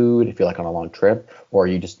get food, if you're like on a long trip, or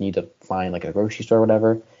you just need to find like a grocery store or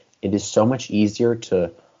whatever. It is so much easier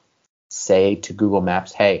to say to Google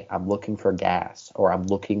Maps, hey, I'm looking for gas, or I'm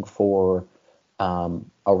looking for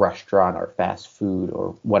a restaurant or fast food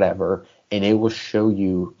or whatever, and it will show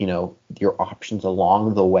you, your options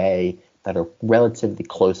along the way that are relatively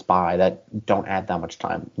close by that don't add that much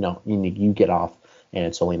time. You get off and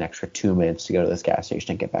it's only an extra 2 minutes to go to this gas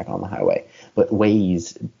station and get back on the highway. But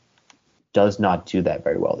Waze does not do that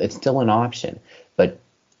very well. It's still an option, but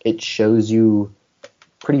it shows you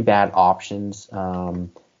pretty bad options,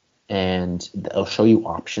 and it'll show you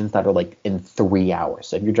options that are like in 3 hours.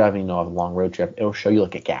 So if you're driving a long road trip, it'll show you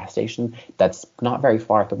like a gas station that's not very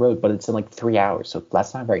far up the road, but it's in like 3 hours. So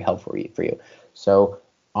that's not very helpful for you. So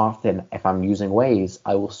often if I'm using Waze,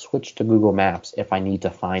 I will switch to Google Maps if I need to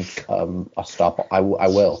find a stop. I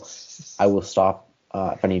will stop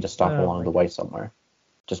if I need to stop along the way somewhere,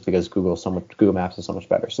 just because Google Maps is so much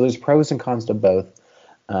better. So there's pros and cons to both.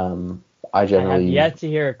 I have yet to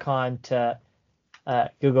hear a con to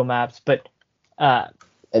Google Maps. But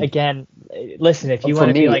again, listen, if you For want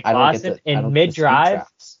to be me, like Lawson I in don't get the speed mid-drive,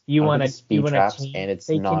 traps. you I don't get want the to you speed want to traps, change. and it's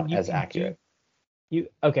They not can you as can do accurate. you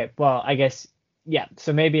okay? Well, I guess yeah.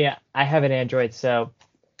 So maybe I have an Android, so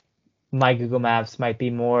my Google Maps might be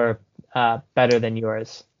more better than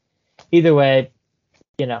yours. Either way,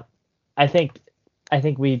 you know, I think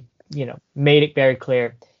we made it very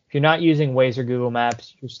clear. If you're not using Waze or Google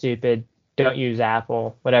Maps, you're stupid. Don't use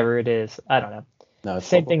Apple, whatever it is. I don't know. No, it's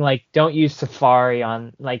Same horrible. thing like don't use Safari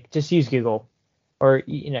on just use Google or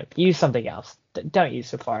use something else. Don't use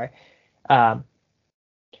Safari. Um,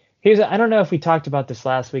 I don't know if we talked about this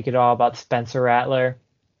last week at all about Spencer Rattler.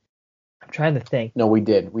 I'm trying to think. No, we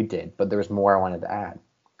did, but there was more I wanted to add.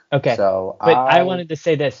 Okay. So But I wanted to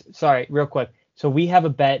say this. Sorry, real quick. So we have a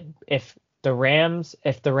bet if the Rams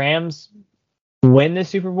win the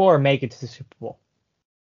Super Bowl or make it to the Super Bowl.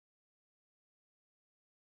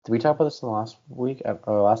 did we talk about this in the last week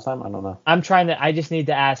or last time? I don't know. I just need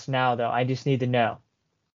to ask now though. I just need to know.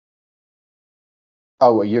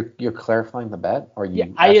 Oh, well, you're clarifying the bet, or Yeah,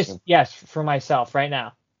 you I just asking? yes for myself right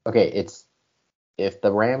now. Okay, it's if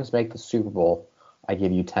the Rams make the Super Bowl, I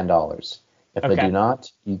give you $10. If they Okay. do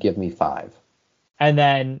not, you give me $5. And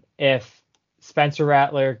then if Spencer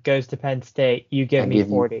Rattler goes to Penn State, you give I me give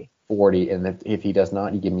you 40. 40, and if he does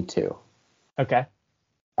not, you give me 2. Okay.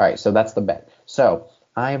 All right, so that's the bet. So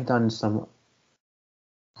I have done some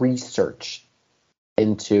research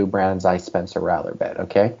into Brandon's I Spencer Rattler bet,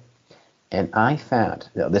 okay? And I found,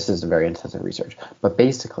 this is very intensive research, but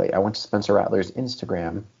basically I went to Spencer Rattler's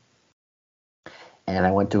Instagram and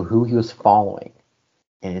I went to who he was following.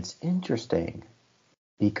 And it's interesting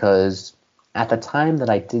because at the time that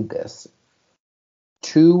I did this,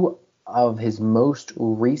 2 of his most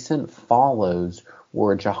recent follows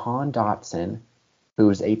were Jahan Dotson,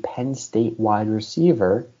 who's a Penn State wide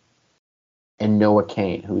receiver, and Noah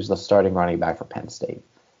Cain, who's the starting running back for Penn State.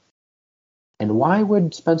 And why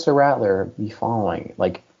would Spencer Rattler be following?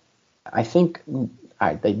 Like, I think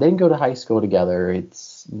they didn't go to high school together.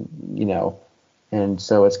 It's, and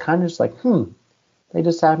so it's kind of just like, they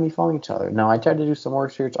just have me following each other. Now, I tried to do some more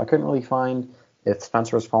research. I couldn't really find if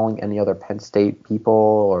Spencer was following any other Penn State people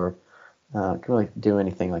or couldn't really do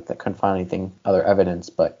anything like that. Couldn't find anything, other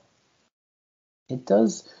evidence, but it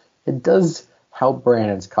does help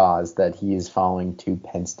Brandon's cause that he is following 2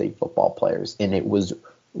 Penn State football players. And it was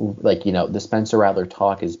like, the Spencer Rattler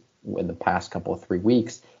talk is in the past couple of 3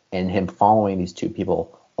 weeks, and him following these 2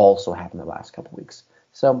 people also happened the last couple of weeks.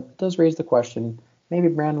 So it does raise the question. Maybe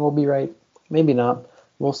Brandon will be right. Maybe not.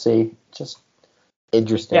 We'll see. Just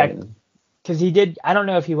interesting. Yeah, because he did. I don't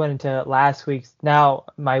know if he went into last week's. Now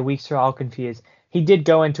my weeks are all confused. He did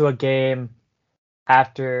go into a game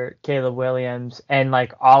after Caleb Williams, and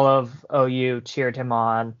like all of OU cheered him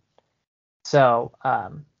on. So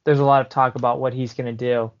there's a lot of talk about what he's gonna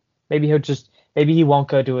do. Maybe he won't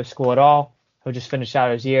go to a school at all. He'll just finish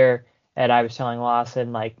out his year. And I was telling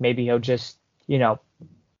Lawson like maybe he'll just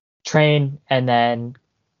train and then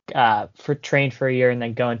train for a year and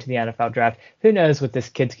then go into the NFL draft. Who knows what this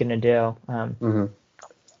kid's gonna do?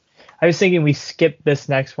 I was thinking we skip this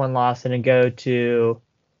next one, Lawson, and go to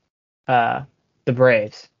the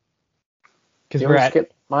Braves because we're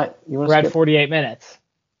at 48 minutes.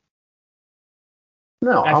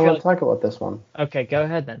 No, I want to talk about this one. Okay, go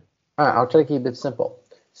ahead then. All right, I'll try to keep it simple.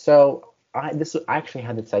 So I actually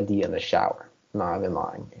had this idea in the shower. No, I've been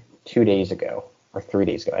lying. 2 days ago or 3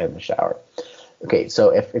 days ago, I had in the shower. Okay, so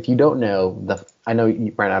if you don't know I know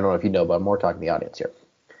Brandon, I don't know if you know, but I'm more talking to the audience here.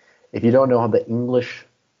 If you don't know how the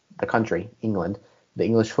country, England, the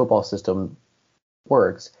English football system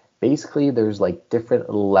works, basically there's like different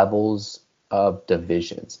levels of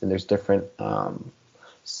divisions, and there's different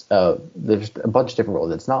there's a bunch of different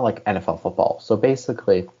rules. It's not like NFL football. So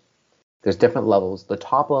basically, there's different levels. The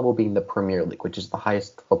top level being the Premier League, which is the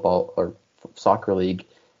highest football or soccer league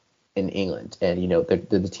in England. And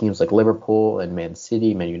the teams like Liverpool and Man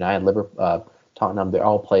City, Man United, Tottenham, they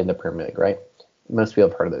all play in the Premier League, right? Most people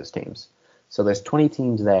have heard of those teams. So there's 20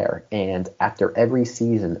 teams there, and after every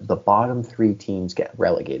season, the bottom 3 teams get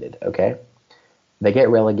relegated. Okay, they get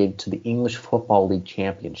relegated to the English Football League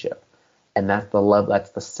Championship. And that's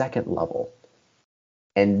the second level.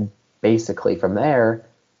 And basically from there,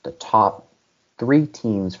 the top 3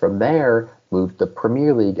 teams from there moved to the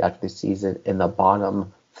Premier League after the season, and the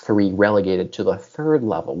bottom 3 relegated to the third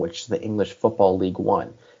level, which is the English Football League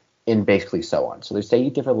 1, and basically so on. So there's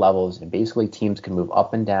 8 different levels, and basically teams can move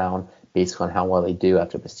up and down based on how well they do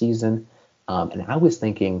after the season. And I was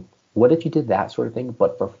thinking, what if you did that sort of thing,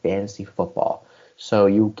 but for fantasy football? So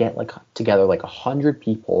you get together 100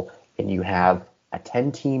 people, and you have a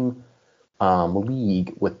 10-team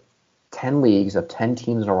league with 10 leagues of 10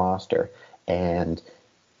 teams in a roster, and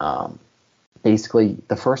basically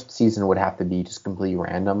the first season would have to be just completely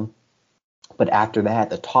random, but after that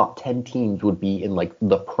the top 10 teams would be in like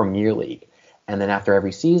the Premier League, and then after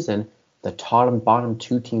every season the top and bottom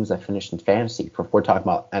 2 teams that finished in fantasy, if we're talking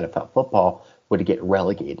about NFL football, would get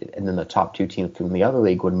relegated, and then the top 2 teams from the other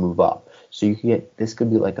league would move up. So you could get, this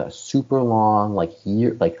could be like a super long, like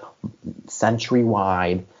century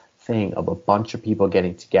wide thing of a bunch of people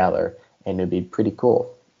getting together, and it'd be pretty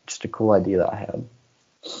cool. Just a cool idea that I had.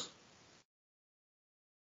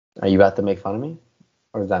 Are you about to make fun of me,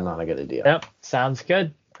 or is that not a good idea? Yep, sounds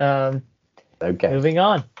good. Okay. Moving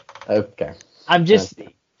on. Okay.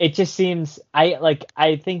 It just seems, I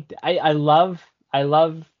love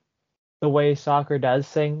the way soccer does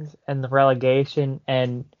things, and the relegation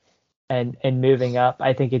and moving up.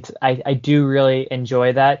 I think I do really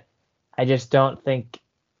enjoy that. I just don't think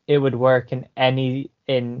it would work in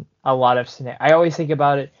a lot of scenarios. I always think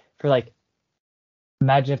about it for like,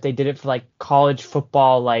 imagine if they did it for like college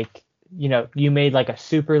football, like, you made like a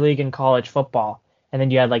super league in college football, and then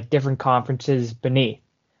you had like different conferences beneath.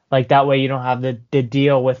 Like that way you don't have the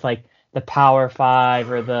deal with like the Power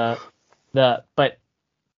 5 or but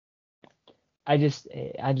I just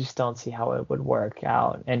don't see how it would work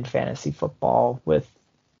out in fantasy football with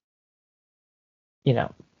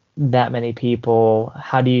that many people.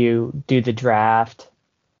 How do you do the draft?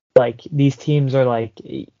 Like these teams are like,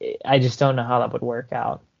 I just don't know how that would work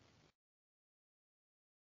out.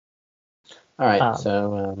 All right,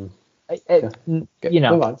 so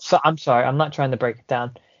so I'm sorry, I'm not trying to break it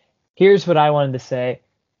down. Here's what I wanted to say.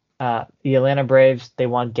 The Atlanta Braves, they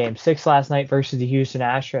won Game 6 last night versus the Houston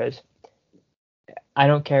Astros. I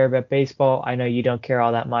don't care about baseball. I know you don't care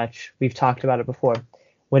all that much. We've talked about it before.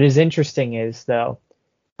 What is interesting is, though,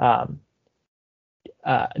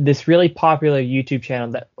 this really popular YouTube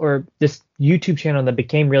channel that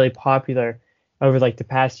became really popular over like the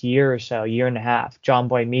past year or so, year and a half, John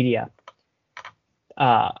Boy Media,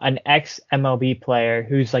 an ex-MLB player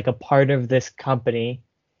who's like a part of this company,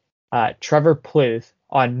 Trevor Plouffe,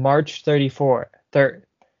 on March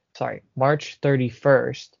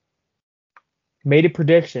 31st, made a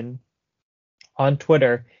prediction on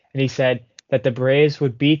Twitter, and he said that the Braves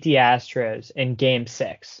would beat the Astros in Game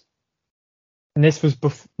 6. And this was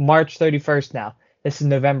March 31st now. This is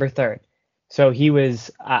November 3rd. So he was,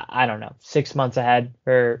 I don't know, 6 months ahead,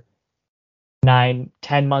 or 10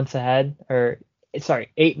 months ahead, 8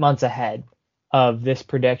 months ahead of this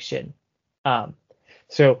prediction.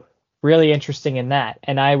 So really interesting in that.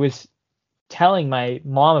 And I was telling my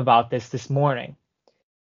mom about this morning.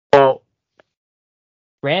 Well,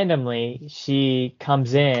 randomly, she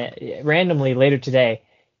comes in, randomly later today,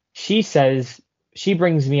 she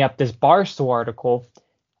brings me up this Barstool article,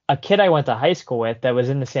 a kid I went to high school with that was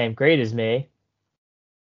in the same grade as me,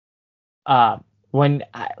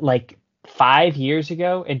 like 5 years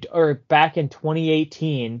ago, or back in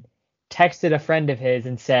 2018, texted a friend of his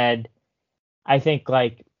and said, I think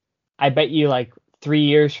like, I bet you like 3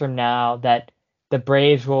 years from now that the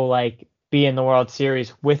Braves will like be in the World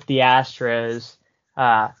Series with the Astros,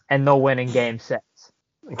 and they'll win in Game 6.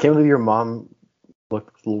 I can't believe your mom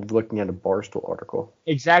looking at a Barstool article.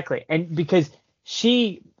 Exactly. And because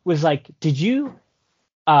she was like, did you,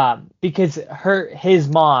 because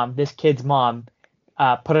this kid's mom,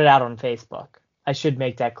 put it out on Facebook. I should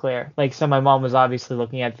make that clear. Like, so my mom was obviously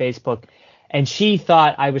looking at Facebook, and she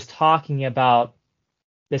thought I was talking about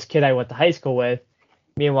this kid I went to high school with.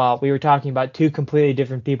 Meanwhile, we were talking about 2 completely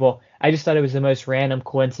different people. I just thought it was the most random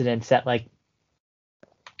coincidence that, like,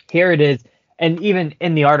 here it is. And even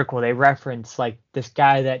in the article, they reference like this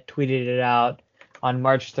guy that tweeted it out on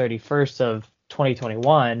March 31st of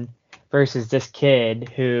 2021 versus this kid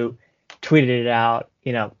who tweeted it out,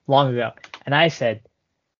 long ago. And I said,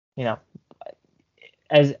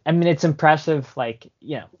 it's impressive. Like,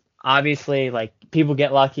 obviously, like, people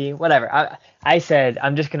get lucky, whatever. I said,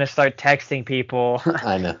 I'm just going to start texting people.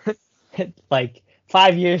 I know. Like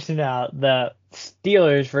 5 years from now, the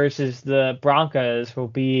Steelers versus the Broncos will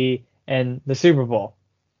be in the Super Bowl.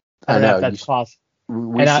 I know. That's possible.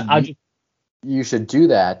 You should do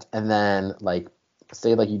that, and then like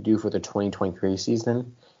say like you do for the 2023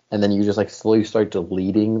 season, and then you just like slowly start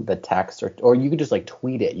deleting the text, or you could just like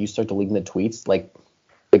tweet it. You start deleting the tweets, like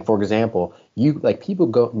for example,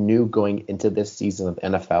 people knew going into this season of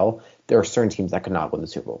NFL, there are certain teams that could not win the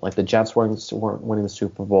Super Bowl. Like the Jets weren't winning the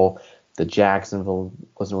Super Bowl, the Jacksonville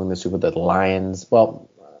wasn't winning the Super Bowl, the Lions. Well,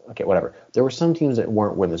 okay, whatever. There were some teams that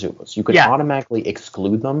weren't winning the Super Bowl. So you could automatically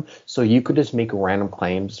exclude them. So you could just make random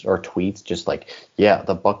claims or tweets just like, yeah,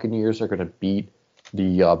 the Buccaneers are going to beat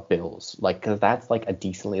the Bills, like, because that's like a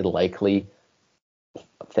decently likely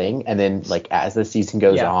thing. And then like as the season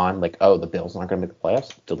goes on, like, oh, the Bills aren't going to make the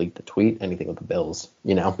playoffs. Delete the tweet. Anything with the Bills,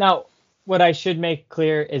 you know. Now, what I should make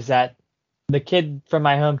clear is that the kid from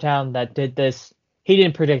my hometown that did this, he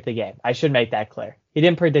didn't predict the game. I should make that clear. He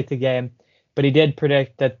didn't predict the game, but he did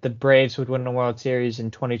predict that the Braves would win the World Series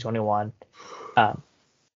in 2021.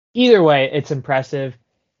 Either way, it's impressive.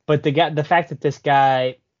 But the fact that this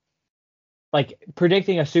guy, like,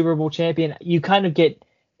 predicting a Super Bowl champion, you kind of get,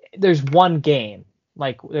 there's one game,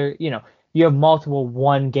 like, there, you have multiple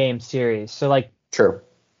one game series. So like, true.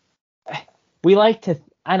 We like to,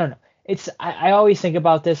 I don't know. I always think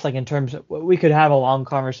about this like in terms of, we could have a long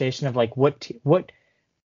conversation of like what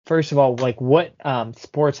first of all, like what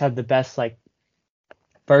sports have the best like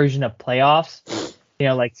version of playoffs.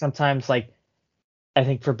 Like sometimes like I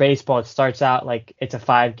think for baseball it starts out like it's a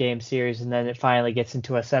 5-game series and then it finally gets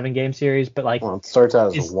into a 7-game series. But like, well, it starts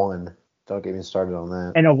out as a 1. Don't get me started on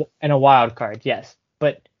that. And a wild card, yes.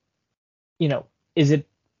 But is it,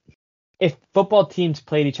 if football teams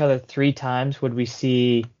played each other 3 times, would we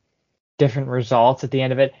see different results at the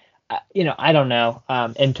end of it? I don't know.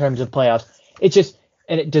 In terms of playoffs, it's just,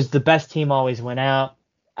 does the best team always win out?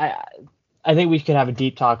 I think we could have a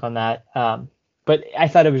deep talk on that. But I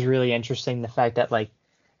thought it was really interesting, the fact that like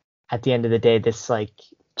at the end of the day, this like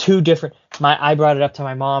 2 different. I brought it up to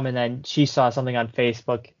my mom, and then she saw something on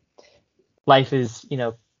Facebook. Life is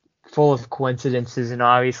full of coincidences, and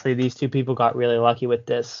obviously these 2 people got really lucky with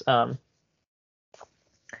this. I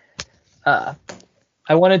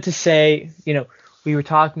wanted to say, we were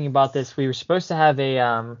talking about this. We were supposed to have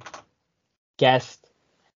a guest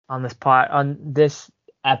on this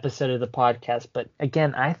episode of the podcast, but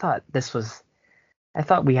again, I thought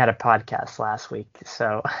we had a podcast last week,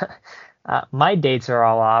 so my dates are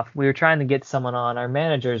all off. We were trying to get someone on. Our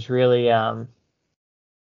manager's really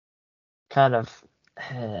kind of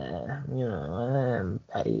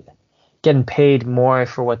getting paid more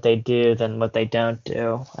for what they do than what they don't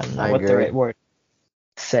do. I don't know what the right word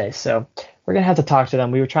to say. So we're gonna have to talk to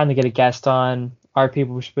them. We were trying to get a guest on. Our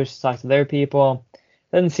people were supposed to talk to their people.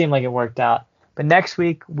 Doesn't seem like it worked out. But next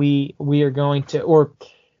week we are going to, or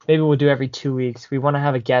maybe we'll do every 2 weeks. We want to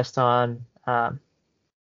have a guest on.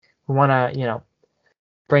 We want to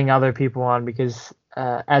bring other people on because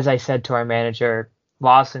as I said to our manager,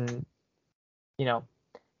 Lawson,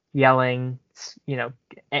 yelling,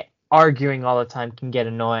 arguing all the time can get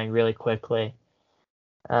annoying really quickly.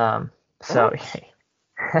 So,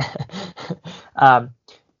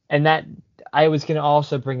 and that I was going to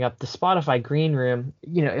also bring up the Spotify Green Room.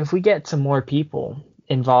 If we get some more people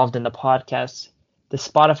involved in the podcast, the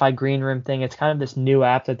Spotify Green Room thing, it's kind of this new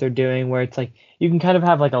app that they're doing where it's like you can kind of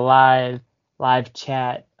have like a live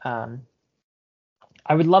chat. I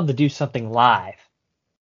would love to do something live.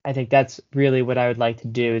 I think that's really what I would like to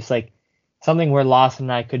do. Is like something where Lawson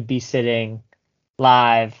and I could be sitting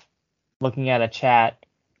live, looking at a chat,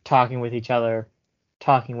 talking with each other,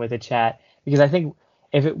 talking with a chat. Because I think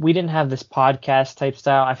if we didn't have this podcast type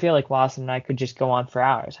style, I feel like Lawson and I could just go on for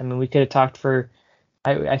hours. I mean, we could have talked for,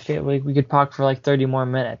 I feel like we could talk for like 30 more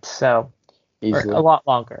minutes. So, or a lot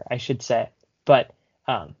longer, I should say. But,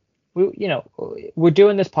 we're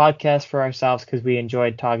doing this podcast for ourselves because we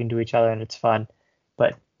enjoyed talking to each other and it's fun.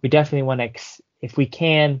 But we definitely want to, if we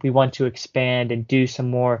can, we want to expand and do some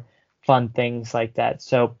more fun things like that.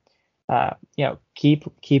 So, keep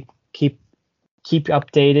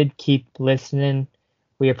updated, keep listening.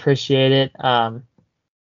 We appreciate it.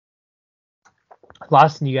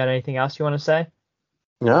 Lawson, you got anything else you want to say?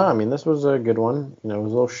 No, I mean, this was a good one. It was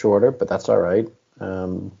a little shorter, but that's all right.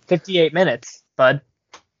 58 minutes, bud.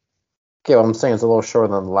 Okay, well, I'm saying it's a little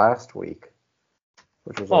shorter than last week,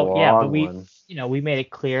 which was a long one. We made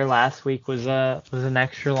it clear last week was an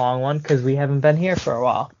extra long one because we haven't been here for a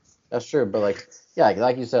while. That's true, but like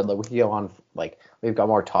you said, like we could go on, like we've got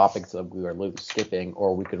more topics that we were literally skipping,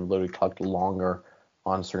 or we could literally talk longer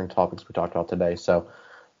on certain topics we talked about today. So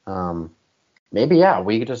maybe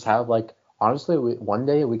we could just have like, honestly, one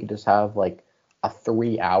day we could just have like a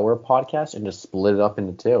 3-hour podcast and just split it up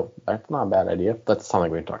into 2. That's not a bad idea. That's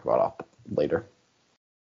something we can talk about later.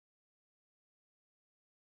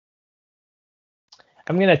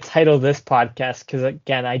 I'm going to title this podcast because,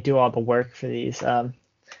 again, I do all the work for these.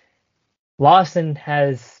 Lawson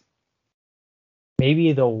has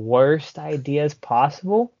maybe the worst ideas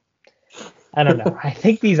possible. I don't know. I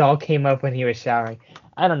think these all came up when he was showering.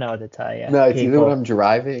 I don't know what to tell you. No, it's either when I'm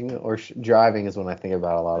driving or driving is when I think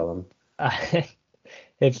about a lot of them.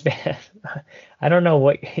 I don't know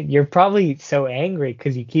what, you're probably so angry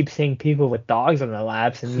because you keep seeing people with dogs on their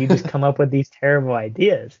laps and you just come up with these terrible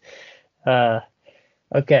ideas.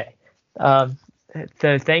 Okay.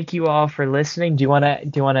 So thank you all for listening. Do you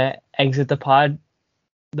wanna exit the pod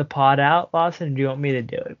out, Lawson? Or do you want me to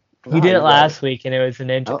do it? You No, did it you got it. last week, and it was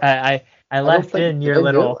an I intro. don't, I I don't left think in did your I do it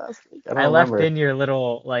little. last week? I don't I left remember. in your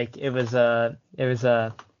little like it was a.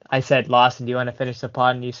 I said, Lawson, do you want to finish the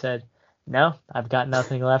pod? And you said, no, I've got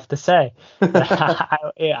nothing left to say. And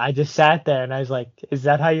I just sat there and I was like, is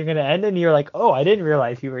that how you're gonna end? And you're like, oh, I didn't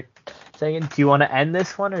realize you were saying it. Do you want to end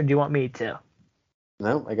this one or do you want me to?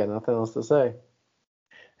 No, I got nothing else to say.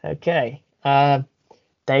 Okay.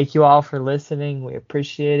 Thank you all for listening. We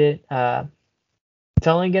appreciate it. It's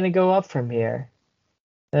only gonna go up from here.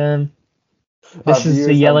 Um, Our this is the viewers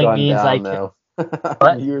have yelling gone means down like though. Our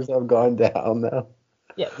what? viewers have gone down though.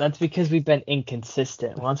 Yeah, that's because we've been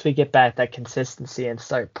inconsistent. Once we get back that consistency and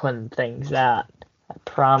start putting things out, I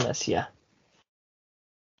promise you.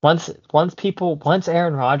 Once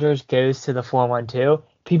Aaron Rodgers goes to the 412,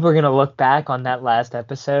 people are gonna look back on that last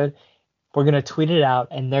episode. We're gonna tweet it out,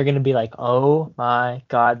 and they're gonna be like, "Oh my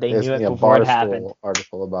God, they There's knew gonna it be a before it happened." Barstool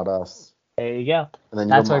article about us, There you go. and then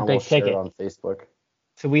your That's our mom will big share it ticket. on Facebook.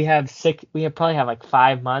 So we probably have like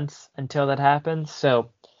 5 months until that happens. So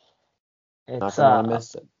Not it's gonna want to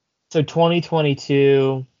miss it. so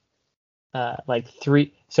 2022, like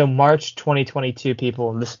so March 2022,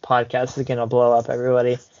 people, this podcast is gonna blow up,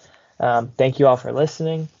 everybody. Thank you all for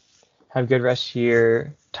listening. Have a good rest of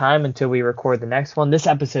your time until we record the next one. This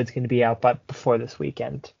episode's gonna be out before this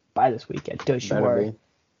weekend. By this weekend, don't you Better worry.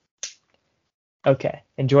 be. Okay.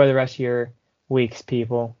 Enjoy the rest of your weeks,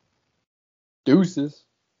 people. Deuces.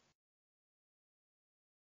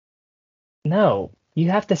 No, you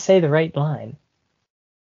have to say the right line.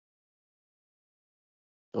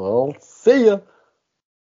 Well, see ya.